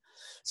down.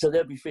 So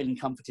they'll be feeling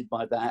comforted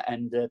by that,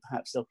 and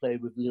perhaps they'll play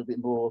with a little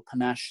bit more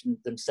panache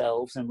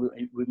themselves, and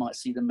we might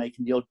see them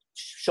making the odd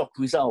shock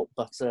result,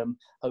 but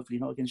hopefully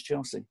not against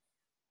Chelsea.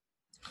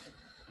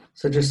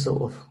 So just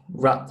sort of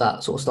wrap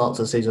that sort of start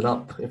to the season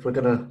up. If we're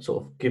going to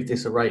sort of give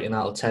this a rating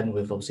out of 10,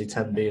 with obviously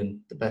 10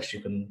 being the best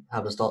you can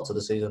have a start to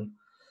the season,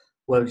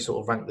 where would you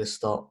sort of rank this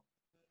start?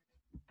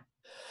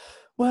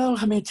 Well,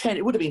 I mean, 10.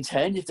 It would have been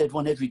 10 if they'd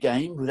won every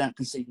game without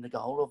conceding a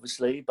goal,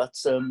 obviously. But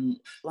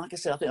like I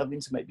said, I think I've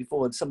intimated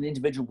before, some of the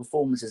individual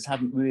performances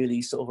haven't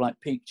really sort of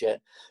like peaked yet.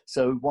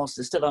 So whilst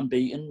they're still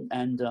unbeaten,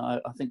 and I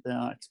think they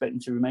are expecting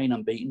to remain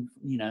unbeaten,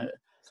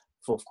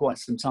 for quite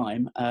some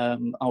time, I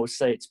would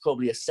say it's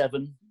probably a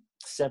 7,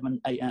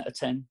 8 out of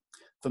 10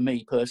 for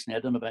me personally. I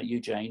don't know about you,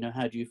 Jane.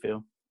 How do you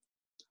feel?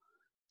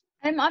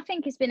 I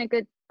think it's been a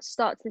good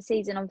start to the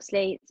season.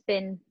 Obviously,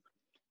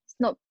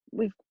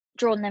 we've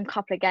drawn them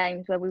couple of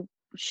games where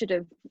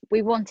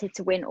we wanted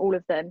to win all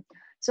of them.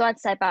 So I'd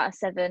say about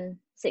a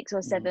 6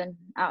 or 7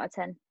 out of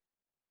 10.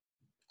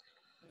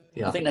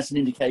 Yeah. I think that's an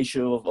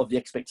indication of the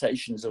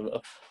expectations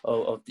of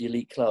the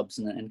elite clubs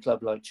and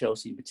club like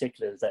Chelsea in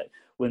particular, is that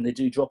when they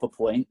do drop a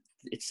point,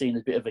 it's seen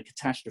as a bit of a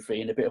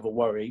catastrophe and a bit of a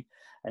worry,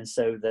 and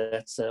so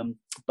that.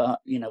 But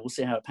we'll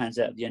see how it pans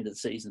out at the end of the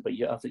season. But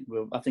yeah,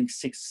 I think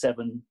 6,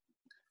 7,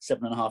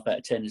 7.5 out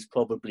of 10 is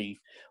probably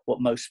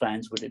what most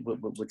fans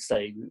would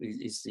say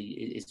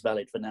is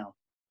valid for now.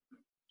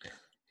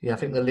 Yeah, I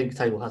think the league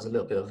table has a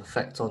little bit of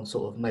effect on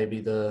sort of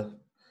maybe the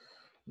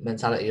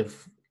mentality of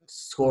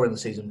scoring the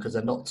season, because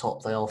they're not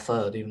top, they are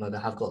third, even though they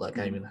have got that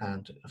game in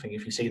hand. I think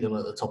if you see them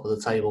at the top of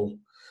the table,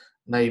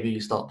 maybe you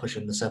start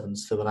pushing the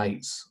 7s to an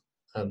 8s,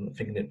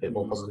 thinking it a bit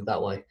more positive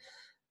that way.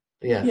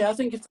 But yeah, I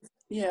think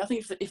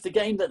if the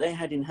game that they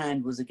had in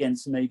hand was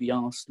against maybe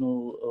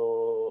Arsenal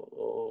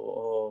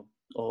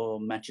or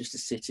Manchester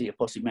City or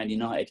possibly Man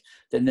United,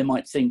 then they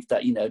might think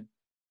that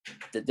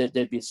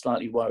they'd be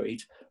slightly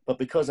worried. But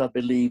because I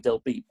believe they'll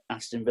beat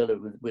Aston Villa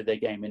with their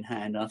game in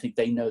hand, and I think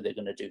they know they're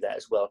going to do that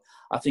as well,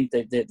 I think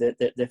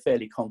they're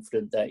fairly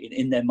confident that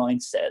in their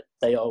mindset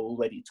they are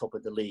already top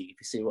of the league, if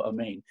you see what I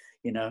mean,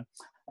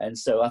 And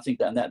so I think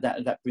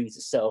that brings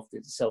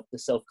the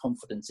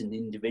self-confidence in the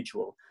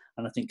individual,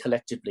 and I think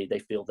collectively they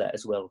feel that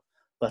as well.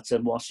 But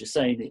whilst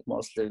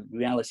the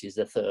reality is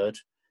they're third,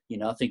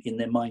 I think in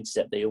their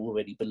mindset they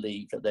already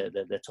believe that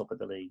they're top of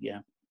the league. Yeah.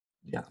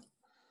 Yeah.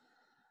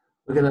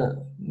 We're going to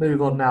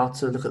move on now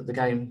to look at the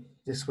game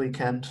this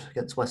weekend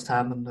against West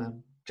Ham,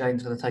 and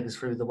Jane's going to take us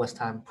through the West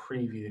Ham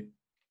preview.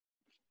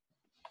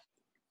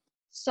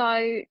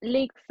 So,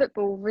 league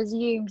football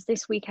resumes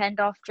this weekend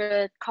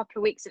after a couple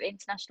of weeks of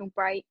international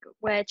break,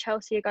 where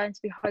Chelsea are going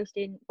to be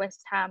hosting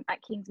West Ham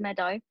at Kings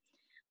Meadow.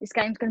 This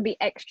game's going to be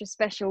extra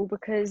special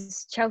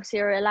because Chelsea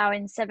are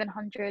allowing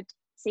 700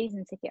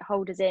 season ticket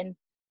holders in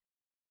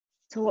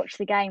to watch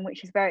the game,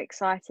 which is very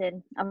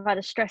exciting. I've had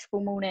a stressful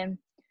morning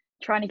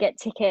trying to get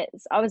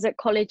tickets. I was at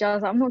college, I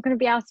was like, I'm not going to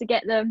be able to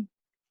get them,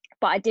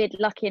 but I did,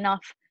 lucky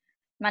enough,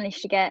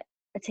 manage to get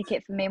a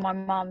ticket for me and my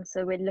mum,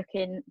 so we're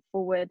looking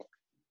forward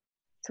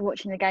to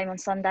watching the game on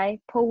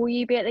Sunday. Paul, will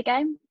you be at the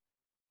game?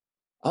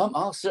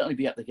 I'll certainly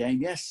be at the game.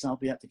 Yes, I'll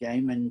be at the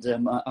game, and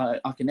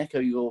I can echo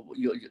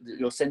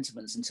your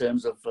sentiments in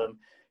terms of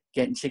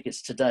getting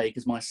tickets today,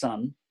 because my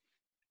son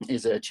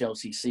is a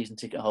Chelsea season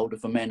ticket holder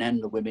for men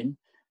and the women,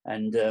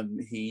 and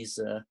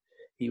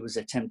he was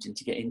attempting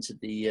to get into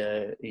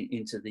the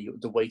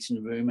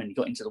waiting room, and he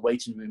got into the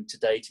waiting room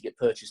today to get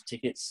purchase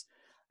tickets,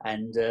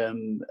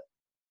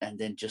 and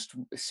then just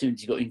as soon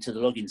as he got into the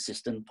login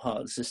system, part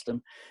of the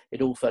system,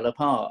 it all fell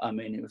apart. I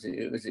mean, it was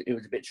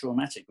a bit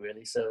traumatic,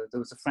 really. So there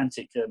was a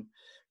frantic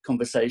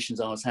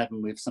conversations I was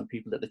having with some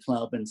people at the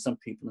club and some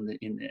people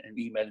in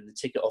email in the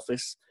ticket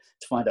office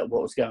to find out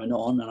what was going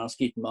on, and I was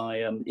keeping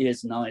my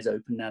ears and eyes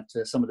open now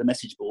to some of the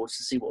message boards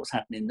to see what was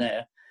happening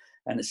there.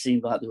 And it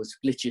seemed like there was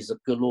glitches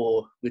of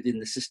galore within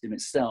the system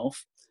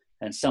itself.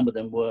 And some of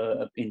them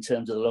were in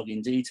terms of the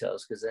login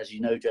details, because as you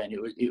know, Jane,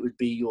 it would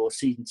be your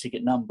season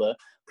ticket number,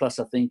 plus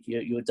I think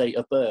your date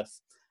of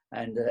birth,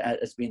 and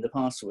as being the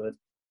password.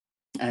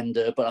 And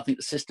but I think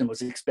the system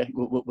was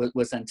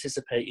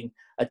anticipating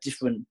a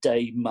different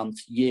day, month,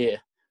 year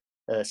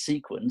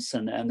sequence.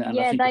 And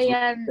yeah, I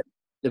think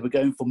they were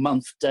going for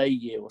month, day,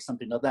 year, or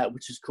something like that,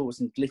 which is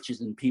causing glitches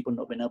and people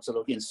not being able to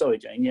log in. Sorry,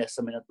 Jane. Yes,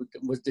 I mean,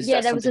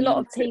 there was a lot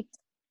of people.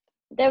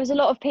 There was a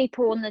lot of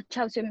people on the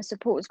Chelsea Women's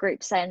supporters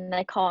group saying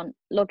they can't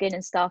log in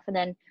and stuff, and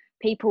then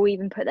people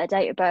even put their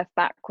date of birth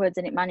backwards,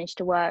 and it managed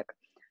to work.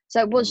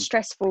 So it was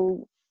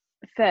stressful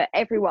for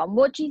everyone.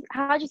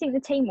 How do you think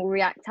the team will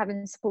react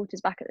having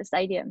supporters back at the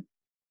stadium?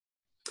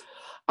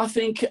 I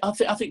think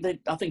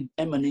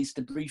Emma needs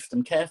to brief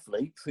them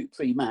carefully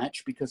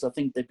pre-match, because I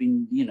think they've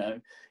been,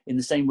 in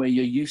the same way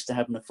you're used to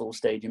having a full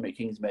stadium at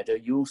Kings Meadow,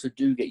 you also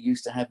do get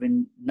used to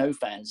having no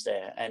fans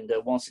there. And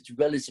whilst it's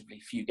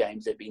relatively few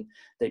games they've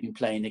been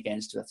playing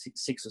against,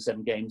 6 or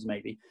 7 games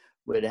maybe,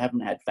 where they haven't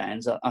had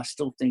fans, I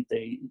still think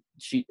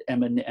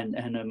Emma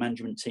and her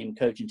management team,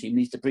 coaching team,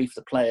 needs to brief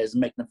the players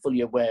and make them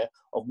fully aware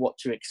of what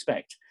to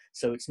expect.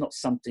 So it's not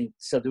something,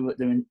 so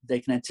they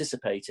can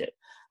anticipate it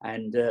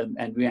and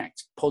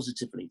react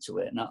positively to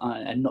it,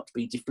 and not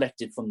be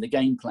deflected from the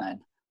game plan,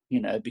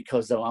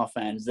 because there are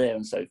fans there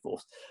and so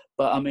forth.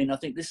 But I mean, I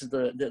think this is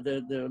there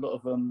are a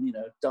lot of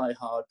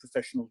die-hard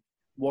professional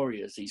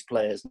warriors, these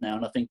players now,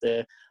 and I think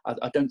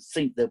I don't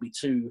think they'll be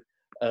too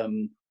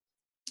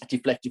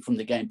deflected from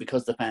the game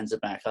because the fans are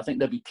back. I think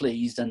they'll be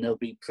pleased, and they'll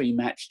be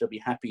pre-match, they'll be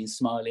happy and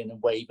smiling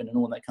and waving and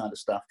all that kind of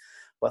stuff.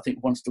 But I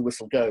think once the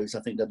whistle goes, I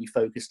think they'll be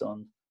focused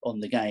on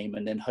the game,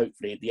 and then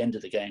hopefully at the end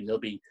of the game they'll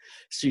be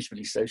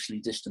suitably socially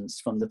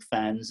distanced from the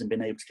fans and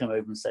been able to come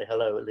over and say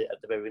hello at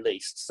the very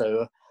least.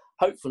 So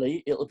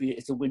hopefully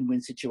it's a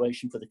win-win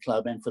situation for the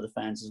club and for the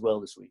fans as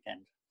well this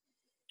weekend.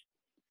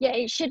 Yeah,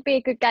 it should be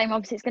a good game.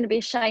 Obviously, it's going to be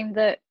a shame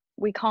that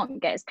we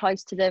can't get as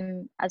close to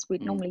them as we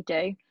normally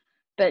do,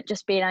 but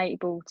just being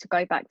able to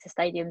go back to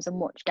stadiums and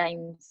watch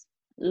games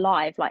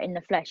live, like in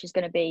the flesh, is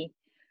going to be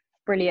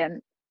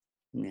brilliant.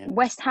 Yeah.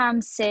 West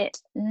Ham sit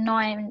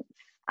 9th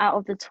out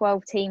of the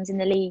 12 teams in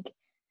the league,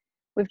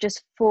 with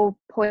just 4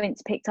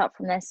 points picked up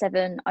from their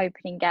 7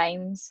 opening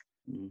games.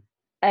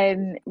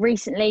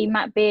 Recently,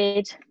 Matt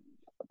Beard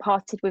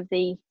parted with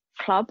the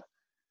club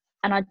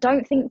and I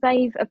don't think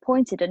they've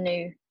appointed a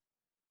new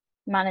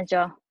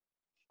manager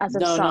as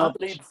of No,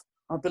 such.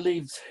 I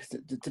believe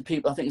the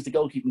people. I think it's the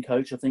goalkeeping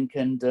coach. I think,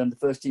 and the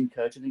first team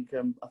coach. I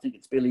think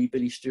it's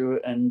Billy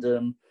Stewart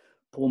and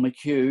Paul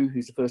McHugh,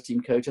 who's the first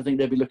team coach. I think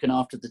they'll be looking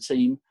after the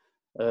team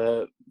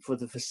for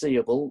the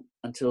foreseeable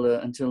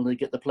until they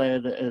get the player,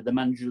 the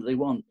manager that they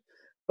want.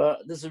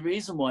 But there's a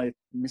reason why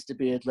Mr.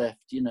 Beard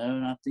left, and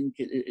I think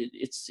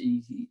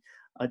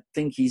I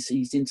think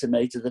he's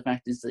intimated the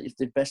fact is that if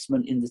the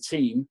investment in the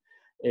team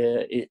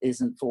it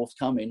isn't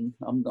forthcoming.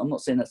 I'm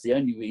not saying that's the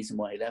only reason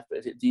why he left,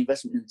 but if the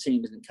investment in the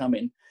team isn't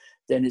coming,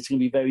 then it's going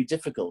to be very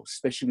difficult,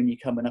 especially when you're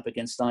coming up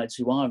against sides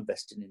who are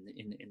investing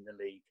in the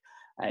league,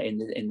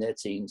 in their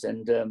teams,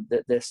 and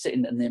they're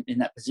sitting in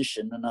that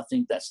position, and I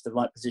think that's the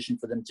right position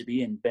for them to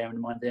be in, bearing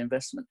in mind their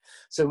investment.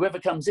 So whoever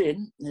comes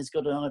in has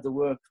got to either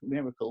work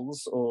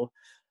miracles or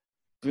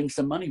bring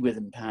some money with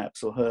him,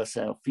 perhaps, or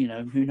herself.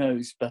 Who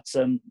knows? But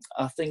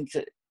I think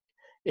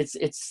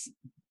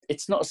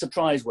it's not a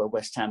surprise where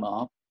West Ham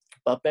are,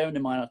 but bearing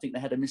in mind, I think they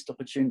had a missed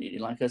opportunity.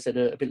 Like I said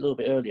a little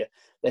bit earlier,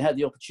 they had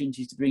the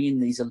opportunity to bring in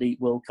these elite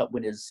World Cup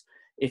winners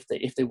if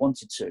they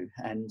wanted to,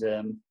 and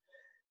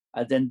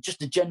then just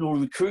the general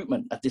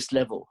recruitment at this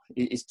level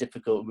is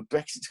difficult.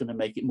 Brexit's going to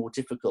make it more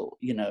difficult.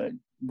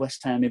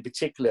 West Ham in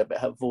particular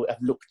have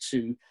looked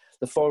to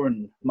the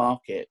foreign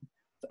market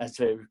as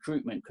their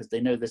recruitment because they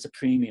know there's a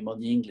premium on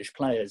the English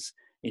players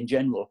in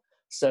general.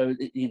 So,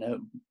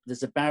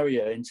 there's a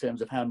barrier in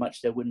terms of how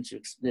much they're willing to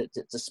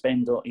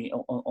spend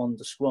on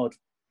the squad.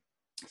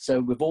 So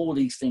with all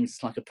these things,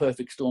 it's like a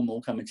perfect storm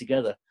all coming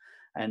together.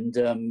 And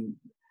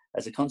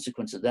as a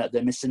consequence of that,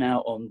 they're missing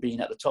out on being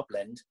at the top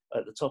end.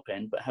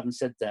 But having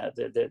said that,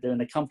 they're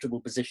in a comfortable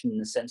position in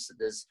the sense that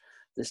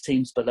there's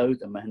teams below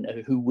them and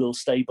who will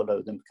stay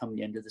below them come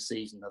the end of the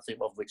season, I think,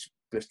 of which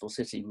Bristol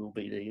City will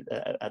be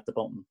at the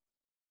bottom.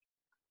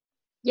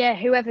 Yeah,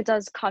 whoever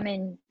does come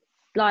in.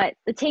 Like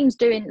the team's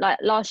doing, like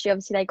last year,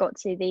 obviously they got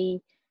to the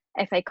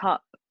FA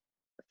Cup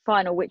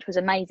final, which was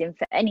amazing.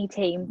 For any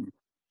team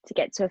to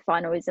get to a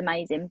final is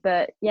amazing.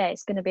 But yeah,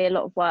 it's going to be a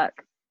lot of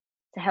work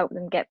to help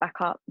them get back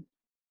up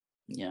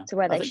to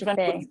where they should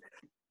be.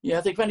 Yeah,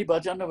 I think if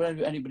anybody, I don't know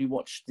if anybody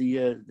watched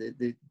the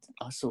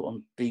I saw it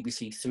on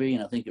BBC Three,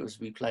 and I think it was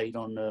replayed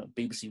on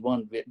BBC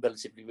One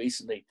relatively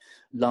recently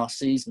last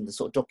season. The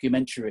sort of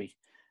documentary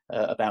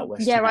about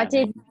West Ham. Yeah,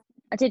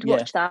 I did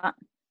watch that.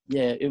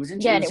 Yeah, it was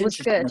interesting. Yeah, and it was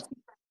good.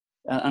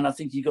 And I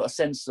think you got a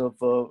sense of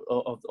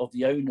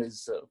the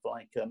owners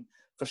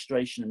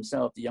frustration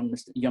himself, the young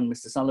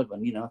Mr.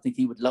 Sullivan. I think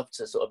he would love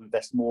to sort of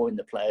invest more in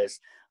the players,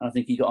 and I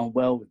think he got on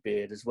well with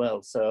Beard as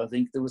well. So I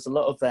think there was a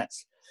lot of that.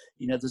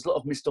 There's a lot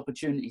of missed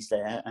opportunities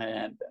there,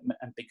 and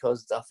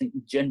because I think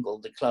in general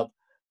the club,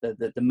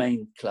 the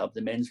main club,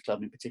 the men's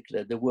club in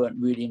particular, they weren't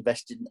really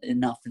invested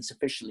enough and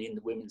sufficiently in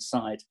the women's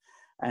side,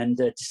 and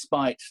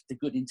despite the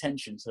good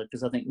intentions,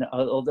 because I think that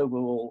although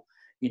we're all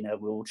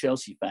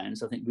Chelsea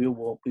fans, I think we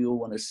all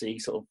want to see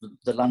sort of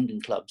the London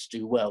clubs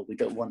do well. We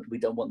don't want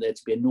there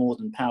to be a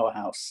northern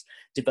powerhouse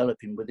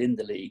developing within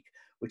the league,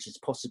 which is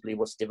possibly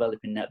what's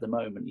developing at the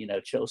moment.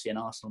 Chelsea and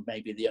Arsenal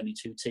may be the only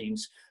two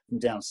teams from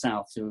down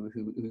south who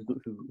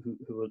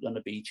are going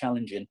to be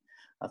challenging.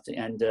 I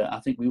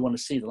think we want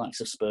to see the likes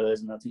of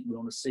Spurs, and I think we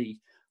want to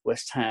see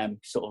West Ham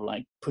sort of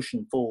like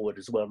pushing forward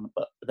as well.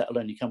 But that'll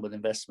only come with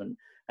investment,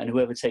 and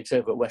whoever takes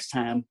over at West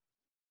Ham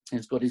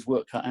has got his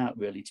work cut out,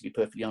 really, to be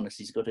perfectly honest.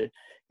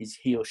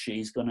 He or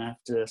she's going to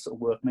have to sort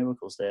of work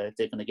miracles there if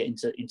they're going to get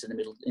into the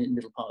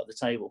middle part of the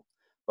table.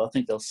 But I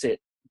think they'll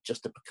sit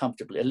just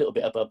comfortably a little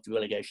bit above the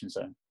relegation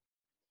zone.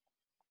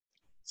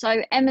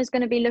 So Emma's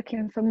going to be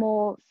looking for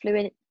more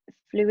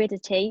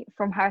fluidity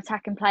from her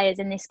attacking players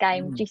in this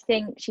game. Do you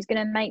think she's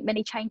going to make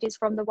many changes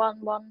from the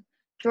 1-1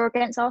 draw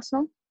against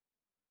Arsenal?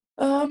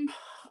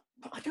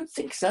 I don't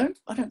think so.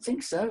 I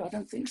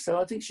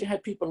think she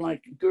had people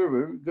like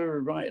Guru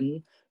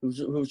Wrighton, who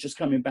was just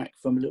coming back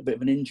from a little bit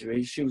of an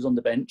injury. She was on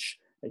the bench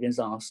against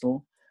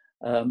Arsenal.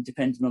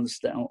 Depending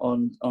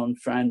on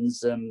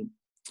Fran's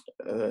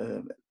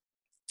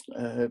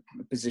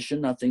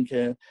position, I think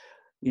I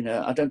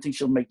don't think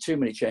she'll make too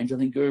many changes. I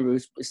think Guru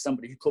is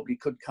somebody who probably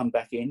could come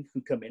in.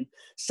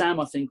 Sam,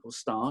 I think, will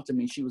start. I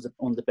mean, she was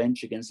on the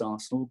bench against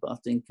Arsenal, but I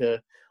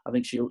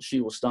think she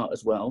will start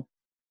as well.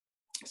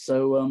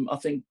 So I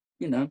think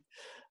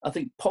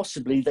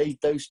possibly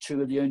those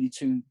two are the only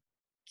two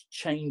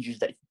changes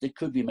that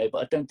could be made,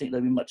 but I don't think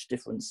there'll be much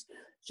difference.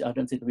 I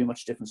don't think there'll be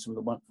much difference from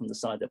the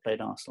side that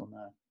played Arsenal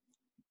now.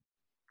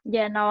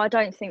 Yeah, no, I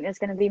don't think there's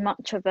going to be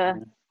much of a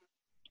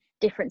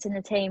difference in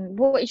the team.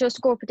 What is your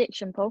score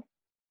prediction, Paul?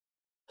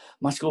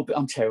 My score,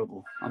 I'm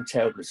terrible. I'm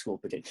terrible at score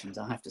predictions.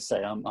 I have to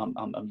say, I'm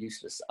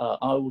useless.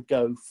 I would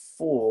go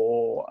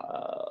for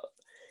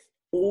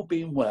all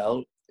being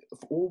well. If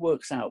all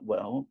works out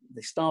well,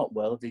 they start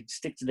well, they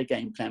stick to the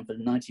game plan for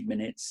the 90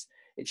 minutes,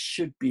 it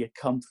should be a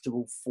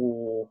comfortable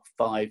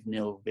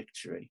 4-5-0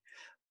 victory.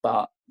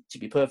 But to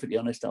be perfectly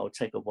honest, I would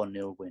take a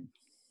 1-0 win.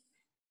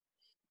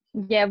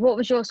 Yeah, what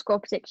was your score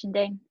prediction,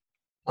 Dean?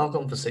 I've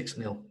gone for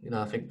 6-0.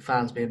 I think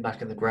fans being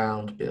back in the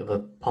ground, a bit of a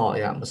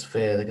party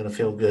atmosphere, they're going to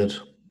feel good.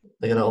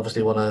 They're going to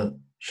obviously want to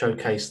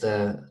showcase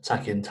their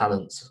attacking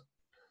talents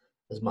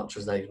as much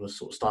as they were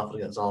sort of stifled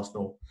against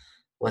Arsenal.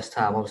 West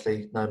Ham,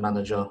 obviously, no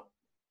manager,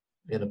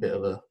 in a bit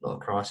of not a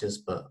crisis,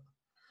 but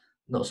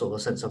not sort of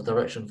a sense of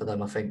direction for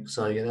them, I think.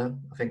 So,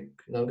 I think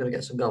we're going to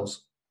get some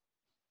goals.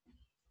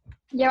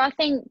 Yeah, I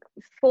think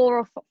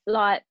 4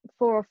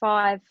 or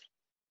 5.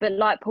 But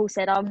like Paul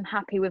said, I'm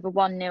happy with a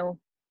 1-0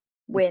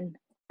 win.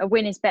 A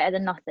win is better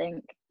than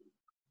nothing.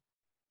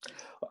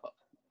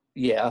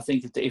 Yeah, I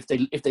think if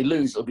they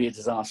lose, it'll be a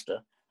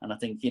disaster. And I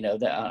think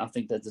I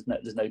think that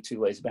there's no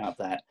two ways about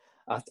that.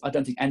 I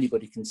don't think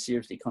anybody can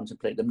seriously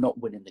contemplate them not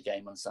winning the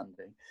game on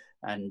Sunday.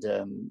 And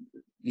 4-0,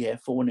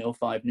 5-0,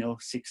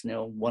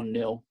 6-0,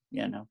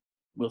 1-0.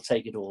 We'll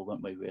take it all,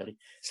 won't we? Really,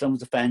 as long as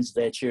the fans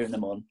are there cheering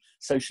them on,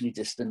 socially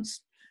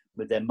distanced,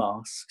 with their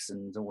masks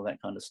and all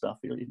that kind of stuff.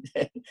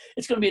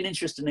 It's going to be an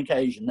interesting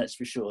occasion, that's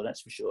for sure.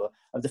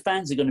 The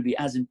fans are going to be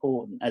as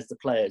important as the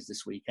players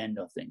this weekend,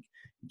 I think,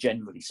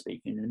 generally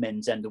speaking, in the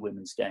men's and the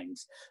women's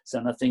games. So,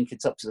 and I think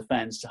it's up to the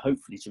fans to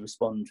hopefully to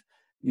respond,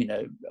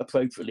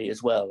 appropriately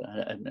as well,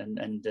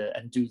 and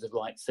do the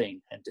right thing,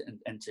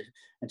 and to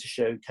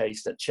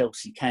showcase that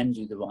Chelsea can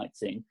do the right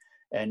thing.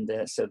 And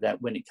so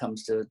that when it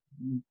comes to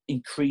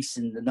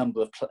increasing the number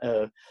of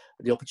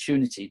the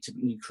opportunity to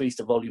increase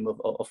the volume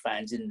of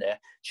fans in there,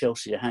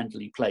 Chelsea are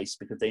handily placed,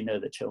 because they know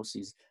that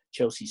Chelsea's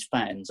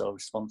fans are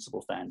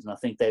responsible fans, and I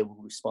think they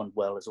will respond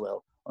well as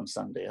well on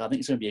Sunday. I think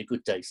it's going to be a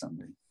good day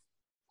Sunday.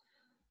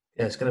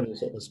 Yeah, it's going to be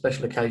sort of a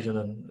special occasion,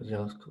 and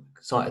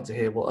excited to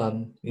hear what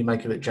you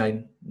make of it,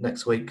 Jane,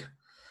 next week.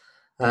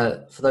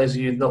 For those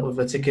of you not with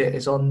a ticket,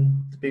 it's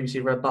on the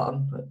BBC Red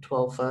Button at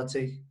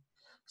 12:30.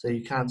 So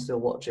you can still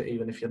watch it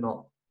even if you're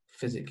not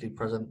physically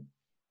present.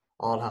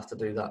 I'll have to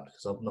do that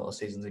because I'm not a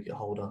season ticket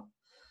holder.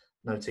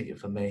 No ticket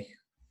for me.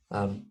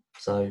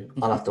 So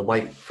I'll have to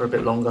wait for a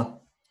bit longer.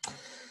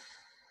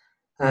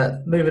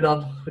 Moving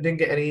on. We didn't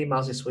get any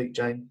emails this week,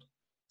 Jane.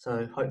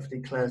 So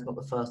hopefully Claire's not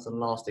the first and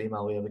last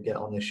email we ever get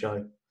on this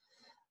show.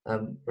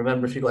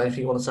 Remember, if you've got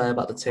anything you want to say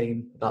about the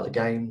team, about the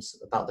games,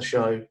 about the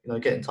show,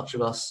 get in touch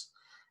with us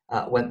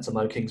at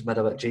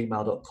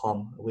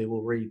wenttomokingsmeadow@gmail.com. We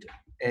will read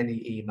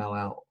any email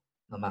out,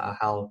 no matter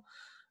how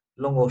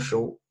long or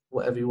short,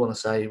 whatever you want to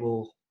say,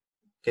 we'll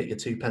get your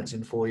 2 pence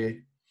in for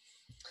you.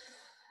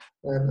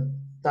 And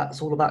that's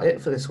all about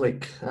it for this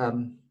week.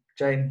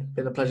 Jane,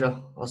 been a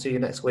pleasure. I'll see you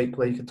next week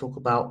where you can talk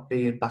about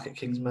being back at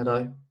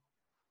Kingsmeadow.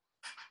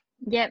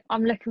 Yep,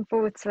 I'm looking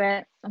forward to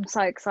it. I'm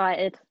so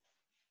excited.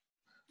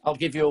 I'll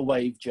give you a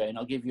wave, Jane.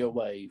 I'll give you a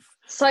wave.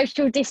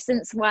 Social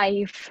distance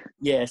wave.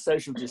 Yeah,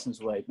 social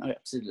distance wave. Oh,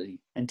 absolutely.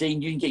 And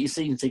Dean, you can get your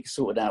season tickets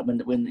sorted out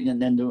and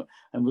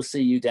we'll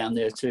see you down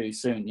there too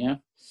soon. Yeah.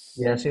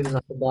 Yeah, as soon as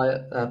I can buy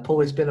it.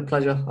 Paul, it's been a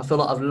pleasure. I feel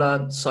like I've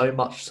learned so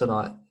much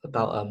tonight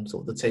about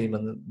sort of the team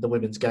and the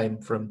women's game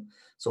from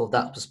sort of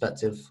that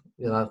perspective.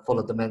 I've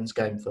followed the men's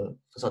game for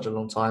such a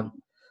long time.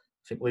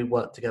 I think we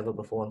worked together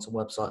before on some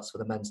websites for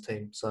the men's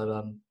team.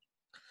 So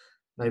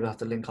maybe I have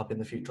to link up in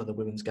the future on the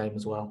women's game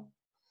as well.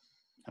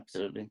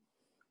 Absolutely.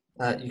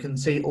 You can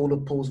see all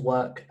of Paul's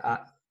work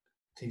at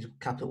his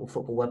Capital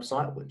Football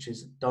website, which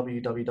is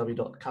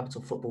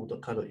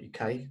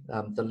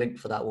www.capitalfootball.co.uk. The link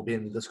for that will be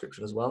in the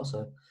description as well,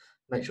 so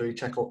make sure you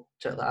check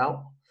that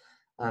out.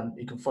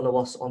 You can follow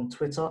us on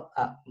Twitter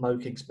at Mo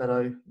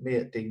Kingsmeadow, me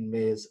at Dean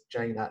Mears,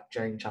 Jane at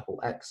Jane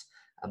Chapel X,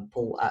 and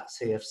Paul at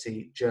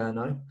CFC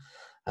Journo.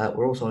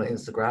 We're also on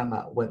Instagram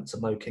at Went to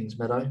Mo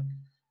Kingsmeadow.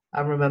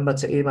 And remember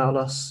to email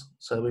us,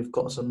 so we've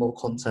got some more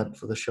content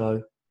for the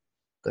show.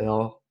 They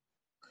are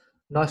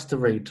nice to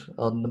read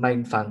on the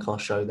main Fancast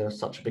show. They're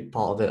such a big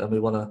part of it, and we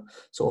want to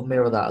sort of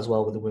mirror that as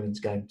well with the women's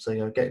game.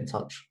 So, get in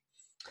touch.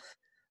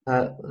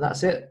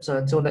 That's it. So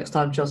until next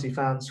time, Chelsea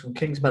fans, from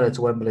Kingsmeadow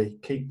to Wembley,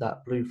 keep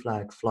that blue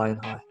flag flying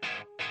high.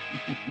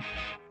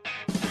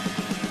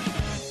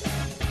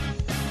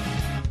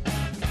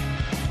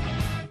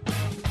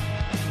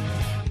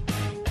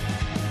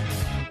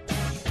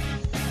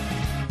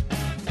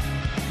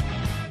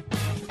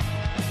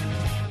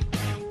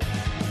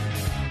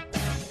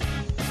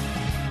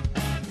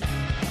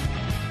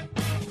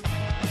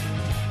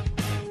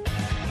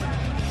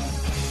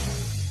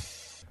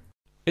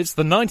 It's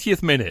the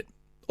 90th minute.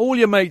 All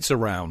your mates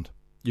around.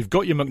 You've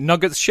got your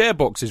McNuggets share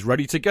boxes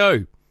ready to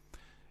go.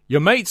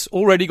 Your mates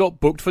already got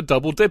booked for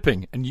double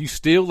dipping, and you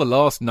steal the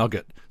last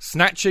nugget,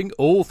 snatching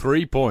all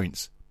 3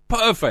 points.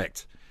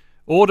 Perfect.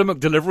 Order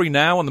McDelivery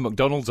now on the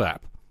McDonald's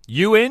app.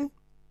 You in?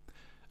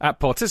 At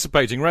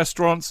participating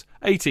restaurants,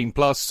 18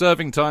 plus,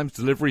 serving times,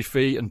 delivery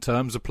fee and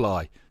terms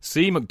apply.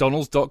 See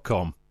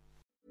mcdonalds.com.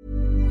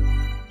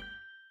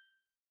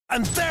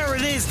 And there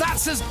it is,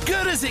 that's as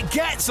good as it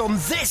gets on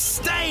this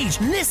stage.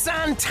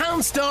 Nissan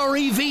Townstar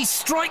EV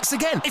strikes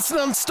again. It's an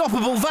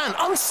unstoppable van,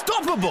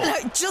 unstoppable.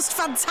 Just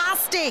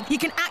fantastic. You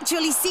can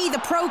actually see the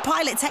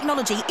ProPilot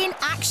technology in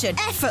action.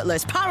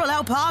 Effortless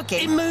parallel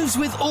parking. It moves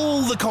with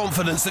all the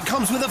confidence that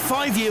comes with a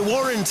 5-year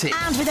warranty.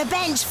 And with a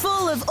bench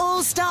full of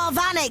all-star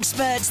van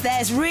experts,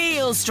 there's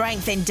real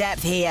strength in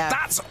depth here.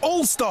 That's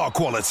all-star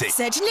quality.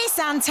 Search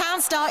Nissan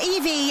Townstar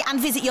EV and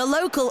visit your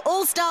local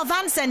all-star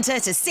van centre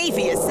to see for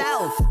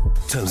yourself.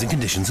 Terms and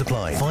conditions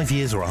apply. 5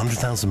 years or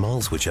 100,000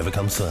 miles, whichever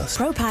comes first.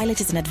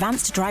 ProPilot is an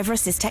advanced driver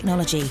assist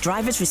technology.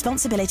 Driver's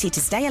responsibility to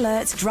stay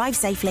alert, drive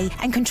safely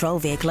and control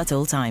vehicle at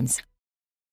all times.